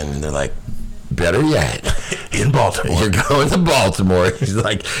extension. And they're like, better yet. In Baltimore. You're going to Baltimore. He's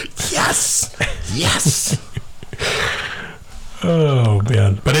like, yes. Oh,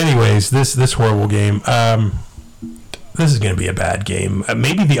 man. But anyways, this horrible game. This is going to be a bad game.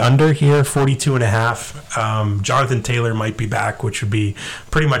 Maybe the under here, 42.5. Jonathan Taylor might be back, which would be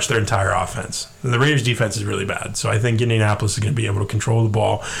pretty much their entire offense. And the Raiders' defense is really bad. So I think Indianapolis is going to be able to control the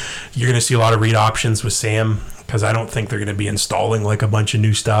ball. You're going to see a lot of read options with Sam, because I don't think they're going to be installing a bunch of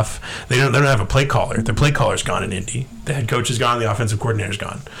new stuff. They don't have a play caller. Their play caller's gone in Indy. The head coach is gone. The offensive coordinator's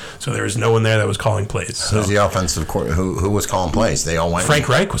gone. So there was no one there that was calling plays. So. Who's the offensive who was calling plays? They all went. Frank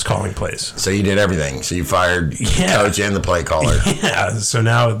Reich was calling plays. So you did everything. So you fired the coach and the play caller. Yeah. So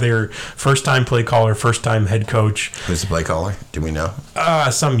now they're first-time play caller, first-time head coach. Who's the play caller? Do we know?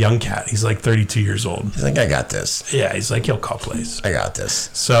 Some young cat. He's 32 years old. He's like, I got this. Yeah. He's like, he'll call plays. I got this.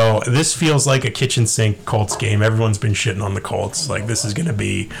 So this feels like a kitchen sink Colts game. Everyone's been shitting on the Colts. This is going to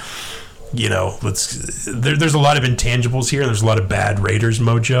be, there's a lot of intangibles here, and there's a lot of bad Raiders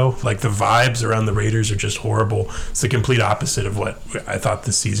mojo. The vibes around the Raiders are just horrible. It's the complete opposite of what I thought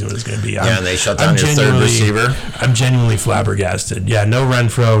this season was going to be. And they shut down your third receiver. I'm genuinely flabbergasted. Yeah, no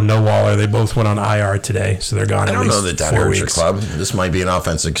Renfro, no Waller. They both went on IR today, so they're gone. I don't know that hurts your club. This might be an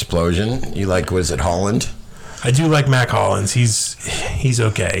offensive explosion. You was it Holland? I do like Mac Hollins. He's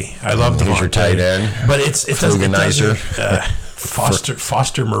okay. I love Devontae. He's your tight end. But it doesn't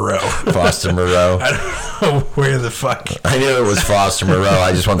Foster Moreau. Foster Moreau. I don't know where the fuck. I knew it was Foster Moreau.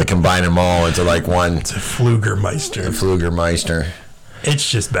 I just wanted to combine them all into one. It's a Pflugermeister.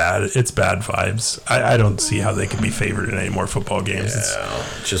 It's just bad. It's bad vibes. I don't see how they can be favored in any more football games. Yeah,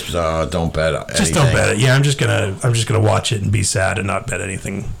 just don't bet anything. Just don't bet it. Yeah, I'm just gonna watch it and be sad and not bet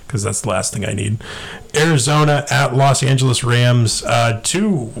anything, because that's the last thing I need. Arizona at Los Angeles Rams.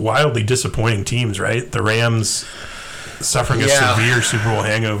 Two wildly disappointing teams, right? The Rams suffering a severe Super Bowl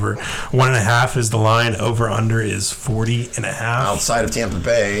hangover. 1.5 is the line. Over under is 40.5. Outside of Tampa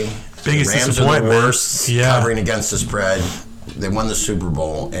Bay, biggest the Rams disappointment. Are the worst covering against the spread. They won the Super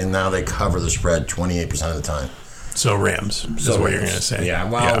Bowl, and now they cover the spread 28% of the time. So Rams is what you're going to say. Yeah,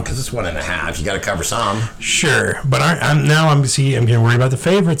 well, because it's 1.5. You got to cover some. Sure, but I'm getting worried about the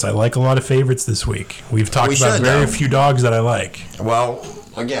favorites. I like a lot of favorites this week. We've talked about very few dogs that I like. Well,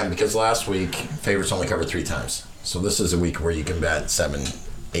 again, because last week favorites only covered 3 times. So this is a week where you can bet 7,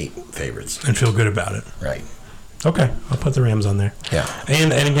 8 favorites and feel good about it. Right. Okay, I'll put the Rams on there. Yeah.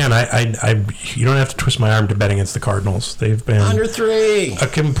 And again, I you don't have to twist my arm to bet against the Cardinals. They've been under 3. A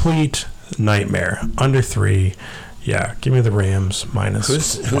complete nightmare. Under 3. Yeah, give me the Rams minus.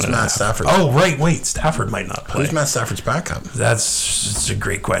 Who's Matt Stafford? Oh, right, wait, Stafford might not play. Who's Matt Stafford's backup? That's a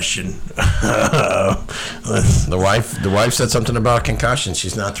great question. The wife said something about concussion.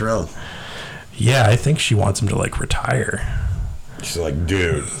 She's not thrilled. Yeah, I think she wants him to retire. She's like,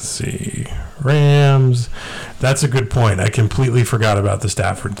 dude. Let's see. Rams. That's a good point. I completely forgot about the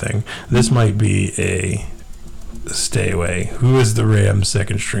Stafford thing. This might be a stay away. Who is the Rams'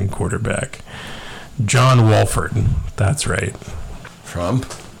 second string quarterback? John Wolford. That's right. From?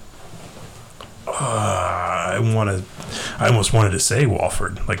 I almost wanted to say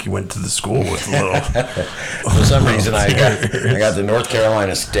Walford, like you went to the school with a little. For some reason, I got to North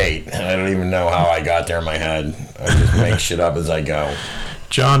Carolina State, and I don't even know how I got there in my head. I just make shit up as I go.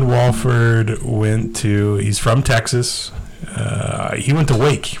 John Walford he's from Texas. He went to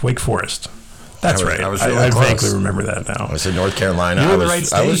Wake Forest. That's right. I vaguely remember that now. I said North Carolina. You were the right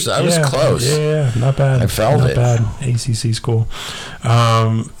state. I was close. Yeah, not bad. I felt it. Not bad. ACC school.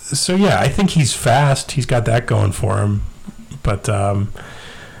 So, yeah, I think he's fast. He's got that going for him. But,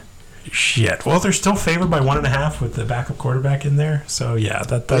 shit. Well, they're still favored by 1.5 with the backup quarterback in there. So, yeah,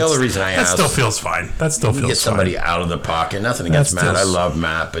 that's the only reason I asked. That still feels fine. Get somebody out of the pocket. Nothing against Matt. I love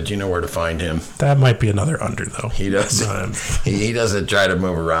Matt, but you know where to find him. That might be another under, though. He doesn't. He doesn't try to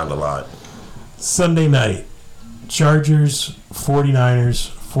move around a lot. Sunday night, Chargers,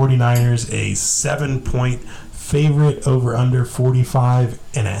 49ers. 49ers, a 7-point favorite over under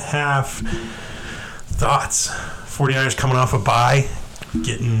 45.5. Thoughts? 49ers coming off a bye,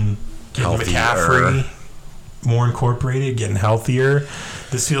 getting McCaffrey more incorporated, getting healthier.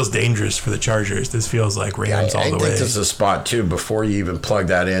 This feels dangerous for the Chargers. This feels like Rams all the way. I think this is a spot, too, before you even plug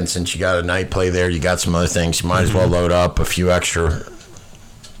that in, since you got a night play there, you got some other things, you might as well load up a few extra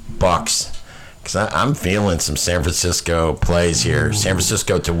bucks. Because I'm feeling some San Francisco plays here. Ooh. San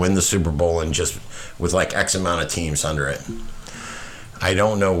Francisco to win the Super Bowl and just with like X amount of teams under it. I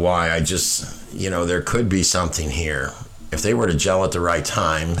don't know why. I just, there could be something here. If they were to gel at the right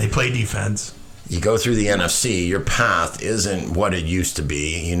time. They play defense. You go through the NFC, your path isn't what it used to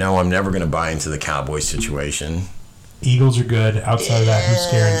be. I'm never going to buy into the Cowboys situation. Eagles are good. Outside of that, who's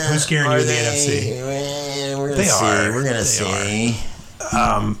scaring you in the NFC? We're going to see.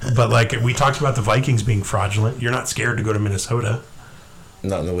 But like we talked about the Vikings being fraudulent, you're not scared to go to Minnesota.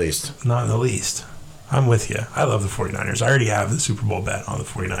 Not in the least. Not in the least. I'm with you. I love the 49ers. I already have the Super Bowl bet on the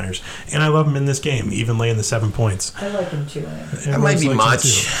 49ers. And I love them in this game, even laying the 7 points. I like them too. That might be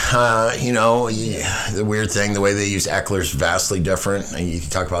much. The weird thing, the way they use Eckler's vastly different. And you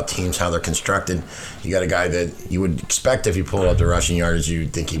talk about teams, how they're constructed. You got a guy that you would expect if you pull up the rushing yardage,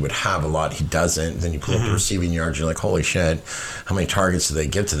 you'd think he would have a lot. He doesn't. Then you pull up the receiving yards, you're like, holy shit, how many targets do they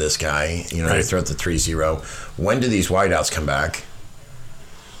give to this guy? They throw out the 3-0. When do these wideouts come back?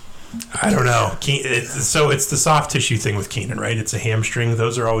 I don't know. So it's the soft tissue thing with Keenan, right? It's a hamstring.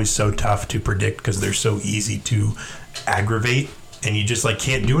 Those are always so tough to predict because they're so easy to aggravate, and you just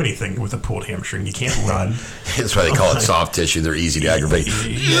can't do anything with a pulled hamstring. You can't run. That's why they call it soft tissue. They're easy to aggravate. Look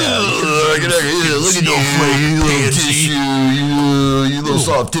at you little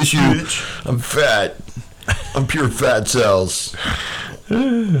soft tissue. I'm fat. I'm pure fat cells.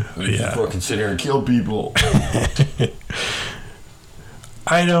 Yeah. Fucking sit here and kill people.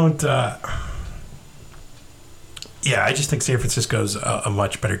 I don't. I just think San Francisco's a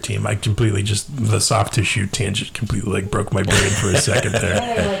much better team. I completely the soft tissue tangent completely broke my brain for a second there.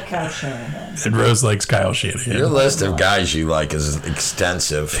 I like Kyle Shanahan. And Rose likes Kyle Shanahan. Your list of guys you like is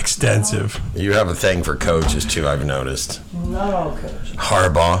extensive. You have a thing for coaches too, I've noticed. Not all coaches.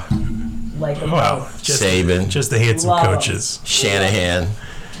 Harbaugh. Like them. Wow. Saban. Just the handsome coaches. Shanahan.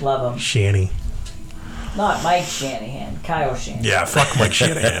 Love them. Shanny. Not Mike Shanahan, Kyle Shanahan. Yeah, fuck Mike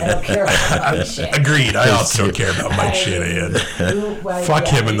Shanahan. I don't care about Mike Shanahan. Agreed. I also don't care about Mike Shanahan. Fuck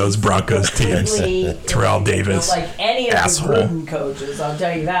him and those Broncos teams. Terrell Davis. Like any of asshole. the Gruden coaches, I'll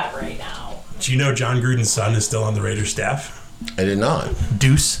tell you that right now. Do you know John Gruden's son is still on the Raiders staff? I did not.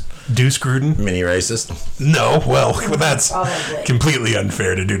 Deuce Gruden. Mini racist? No, well, that's completely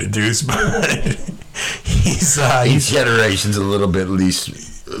unfair to do to Deuce, but he's generation's a little bit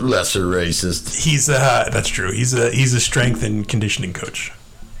lesser racist. That's true. He's a strength and conditioning coach.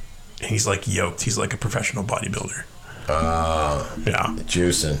 And he's yoked. He's like a professional bodybuilder. Yeah.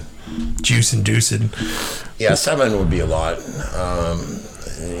 Juicing. Yeah, 7 would be a lot.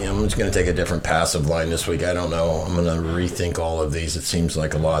 I'm just going to take a different passive line this week. I don't know. I'm going to rethink all of these. It seems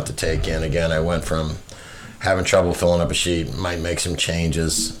like a lot to take in. Again, I went from having trouble filling up a sheet, might make some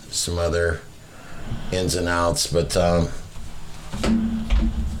changes, some other ins and outs, but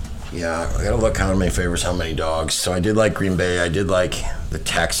yeah, I got to look how many favors, how many dogs. So I did like Green Bay. I did like the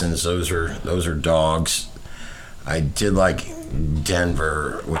Texans. Those are dogs. I did like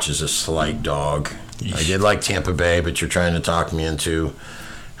Denver, which is a slight dog. Yeesh. I did like Tampa Bay, but you're trying to talk me into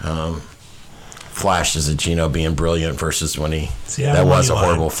flashes of Geno being brilliant versus when that was a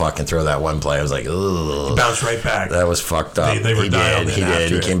horrible fucking throw that one play. I was like, ugh. He bounced right back. That was fucked up. They were dialed in. He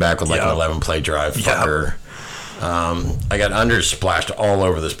did. He came back with an 11-play drive. Fucker. I got under splashed all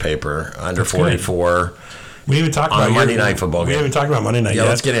over this paper. Under 44. Good. We didn't even talk about Monday Night Football game. We haven't talked about Monday Night yet.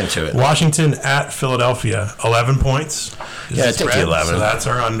 Let's get into it. Washington at Philadelphia, 11 points. Yeah, take the 11. So that's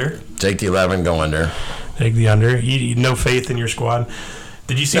our under. Take the 11, go under. Take the under. You no faith in your squad.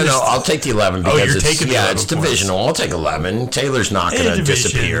 Did you see this? No, I'll take the 11 because you're taking the 11 it's divisional. I'll take 11. Taylor's not going to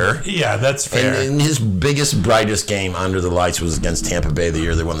disappear. Yeah, that's fair. And his biggest, brightest game under the lights was against Tampa Bay the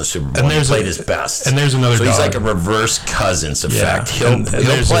year they won the Super Bowl. And he played his best. And there's another So dog. he's like a reverse Cousins effect. He'll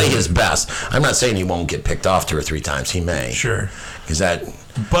play his best. I'm not saying he won't get picked off 2 or 3 times. He may. Sure.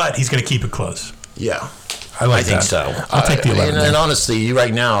 But he's going to keep it close. Yeah. I think so. I'll take the 11. And honestly,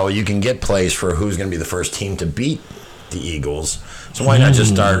 right now, you can get plays for who's going to be the first team to beat the Eagles. So why not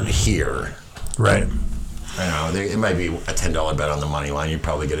just start here? Right. I don't know. It might be a $10 bet on the money line. You'd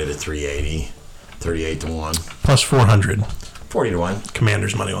probably get it at 380, 38 to 1. Plus 400. 40 to 1.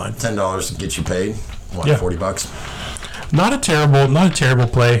 Commander's money line. $10 to get you paid. $40. Not a terrible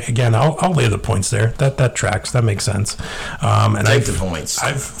play. Again, I'll lay the points there. That tracks. That makes sense. And Take the points.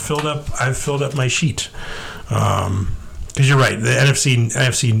 I've filled up my sheet. Because you're right, the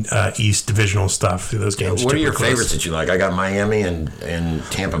NFC East divisional stuff. Those games. What are your favorites that you like? I got Miami and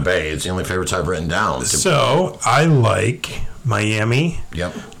Tampa Bay. It's the only favorites I've written down. So I like Miami.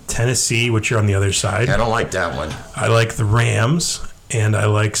 Yep. Tennessee, which are on the other side. I don't like that one. I like the Rams, and I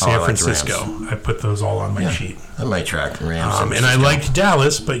like San Francisco. I put those all on my sheet. I might track the Rams. And I liked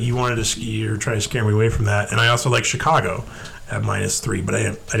Dallas, but you were trying to scare me away from that. And I also like Chicago at -3, but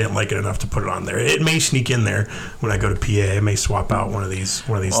I didn't like it enough to put it on there. It may sneak in there when I go to PA. I may swap out one of these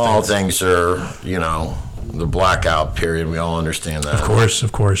all things. Things are, the blackout period. We all understand that. Of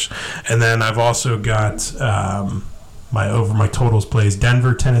course. And then I've also got my totals plays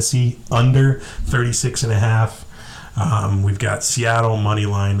Denver, Tennessee under 36.5. We've got Seattle money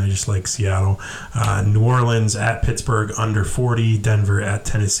line. I just like Seattle. New Orleans at Pittsburgh under 40. Denver at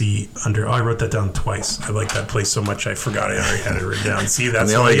Tennessee under. Oh, I wrote that down twice. I like that place so much I forgot I already had it written down. See, that's I'm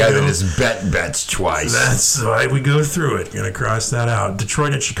the only guy that has bets twice. That's why we go through it. Gonna cross that out.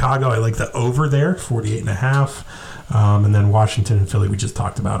 Detroit at Chicago. I like the over there, 48.5. And then Washington and Philly we just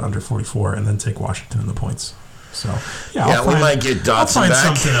talked about under 44, and then take Washington in the points. So we might get Dotson I'll find back.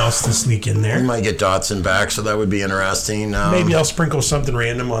 something else to sneak in there. We might get Dotson back, so that would be interesting. Maybe I'll sprinkle something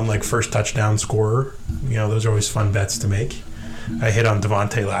random on like first touchdown scorer. Those are always fun bets to make. I hit on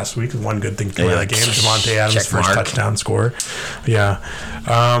Devontae last week. One good thing coming out of the game: Devontae Adams first touchdown scorer. Yeah.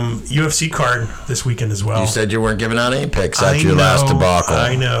 UFC card this weekend as well. You said you weren't giving out any picks after your last debacle.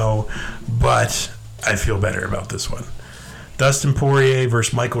 I know, but I feel better about this one. Dustin Poirier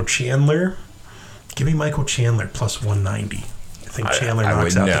versus Michael Chandler. Give me Michael Chandler plus 190. I think Chandler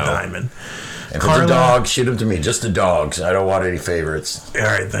knocks out the diamond. If it's a dog, shoot him to me. Just the dogs. I don't want any favorites. All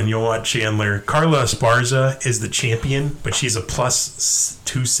right, then you'll want Chandler. Carla Esparza is the champion, but she's a plus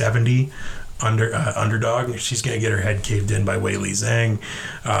 270 underdog. She's going to get her head caved in by Weili Zhang.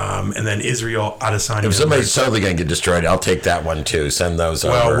 And then Israel Adesanya. If somebody's totally going to get destroyed, I'll take that one too. Send those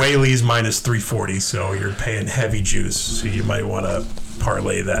over. Well, Weili's minus 340, so you're paying heavy juice. So you might want to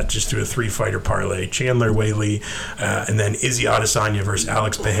parlay that. Just do a 3-fighter parlay. Chandler, Weili, and then Izzy Adesanya versus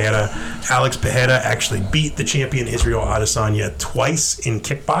Alex Pereira. Alex Pereira actually beat the champion Israel Adesanya twice in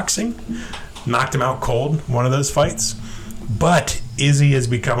kickboxing. Knocked him out cold one of those fights. But Izzy has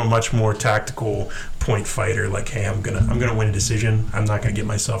become a much more tactical point fighter. Like, hey, I'm gonna win a decision. I'm not gonna get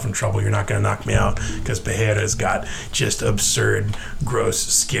myself in trouble. You're not gonna knock me out, because Pereira's got just absurd, gross,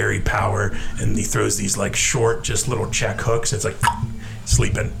 scary power, and he throws these like short, just little check hooks. It's like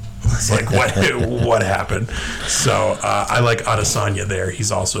sleeping. It's like what happened? So I like Adesanya there.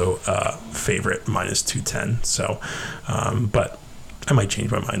 He's also favorite minus 210. So, but I might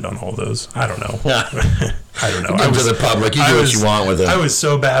change my mind on all those. I don't know. I don't know. Give to the public. You do what you want with it. I was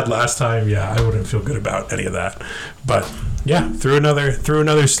so bad last time. Yeah, I wouldn't feel good about any of that. But yeah, through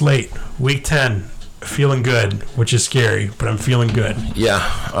another slate. Week 10. Feeling good, which is scary, but I'm feeling good.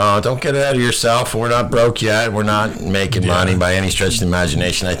 Yeah. Don't get ahead of yourself. We're not broke yet. We're not making money by any stretch of the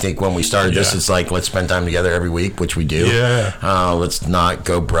imagination. I think when we started this, it's like, let's spend time together every week, which we do. Yeah. Let's not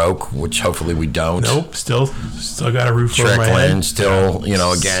go broke, which hopefully we don't. Nope. Still got a roof over my head. Still,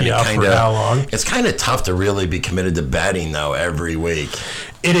 again, how long? It's kind of tough to really be committed to betting, though, every week.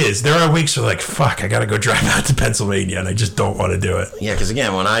 It is. There are weeks where like, fuck, I got to go drive out to Pennsylvania, and I just don't want to do it. Yeah, because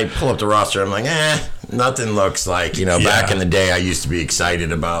again, when I pull up the roster, I'm like, nothing looks like, back in the day, I used to be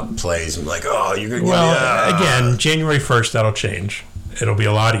excited about plays. I'm like, oh, you're going to again, January 1st, that'll change. It'll be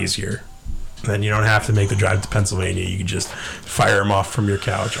a lot easier. Then you don't have to make the drive to Pennsylvania. You can just fire them off from your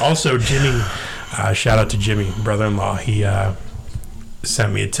couch. Also, Jimmy, shout out to Jimmy, brother-in-law.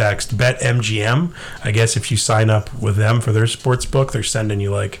 sent me a text. BetMGM, I guess if you sign up with them for their sports book, they're sending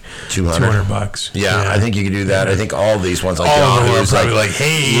you like $200. Yeah, I think you can do that. I think all these ones, like all of them are Yahoo's, probably like,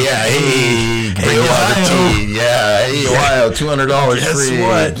 hey, Ohio. Yeah, hey, Ohio, $200 Guess free.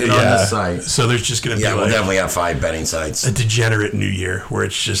 what? Get on the site. So there's just going to be we'll like definitely have 5 betting sites. a degenerate new year where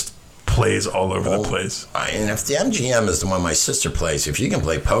it's just plays all over the place. And if the MGM is the one my sister plays, if you can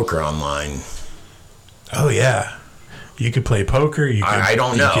play poker online. Oh, yeah. You could play poker. I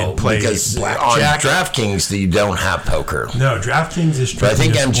don't know. You could play because blackjack. On DraftKings, you don't have poker. No, DraftKings is But I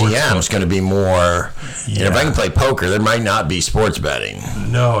think MGM is going to be more. Yeah. If I can play poker, there might not be sports betting.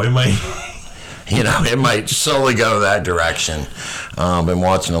 No, it might. It might solely go that direction. Been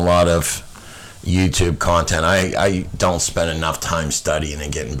watching a lot of YouTube content. I don't spend enough time studying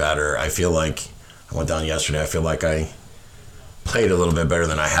and getting better. I feel like I went down yesterday. I feel like I played a little bit better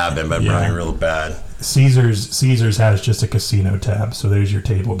than I have been, but I'm running real bad. Caesars has just a casino tab, so there's your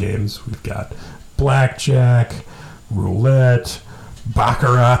table games. We've got blackjack, roulette,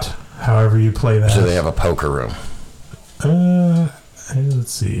 baccarat, however you play that. So they have a poker room.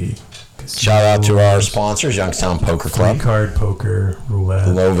 Let's see. Shout out to our sponsors, Youngstown Poker Club, card poker, roulette,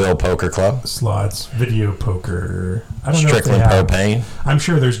 Lowville Poker Club, slots, video poker. I don't know if they Strickland have. Propane. I'm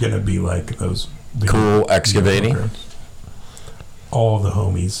sure there's going to be like those Cool Excavating. All the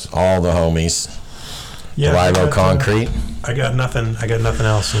homies. Yeah, Lilo Concrete. I got nothing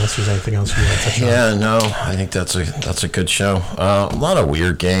else unless there's anything else you want to touch on. Yeah, no, I think that's a good show. A lot of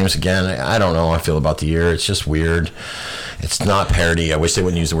weird games. Again, I don't know how I feel about the year. It's just weird. It's not parody. I wish they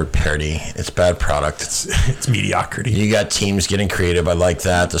wouldn't use the word parody. It's bad product. It's mediocrity. You got teams getting creative. I like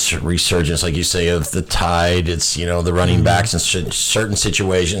that. The resurgence, like you say, of the Tide. It's, the running backs in certain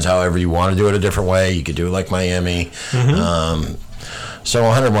situations. However you want to do it a different way. You could do it like Miami. So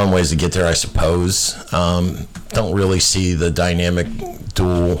 101 ways to get there, I suppose. Don't really see the dynamic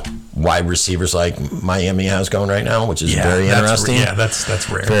dual wide receivers like Miami has going right now, which is very interesting. That's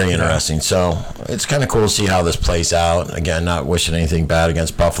rare. Very interesting. So it's kind of cool to see how this plays out. Again, not wishing anything bad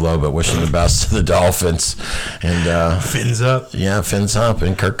against Buffalo, but wishing the best to the Dolphins. And fins up. Yeah, fins up.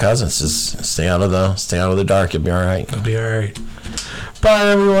 And Kirk Cousins just stay out of the dark. You'll be all right. It'll be all right. Bye,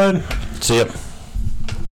 everyone. See ya.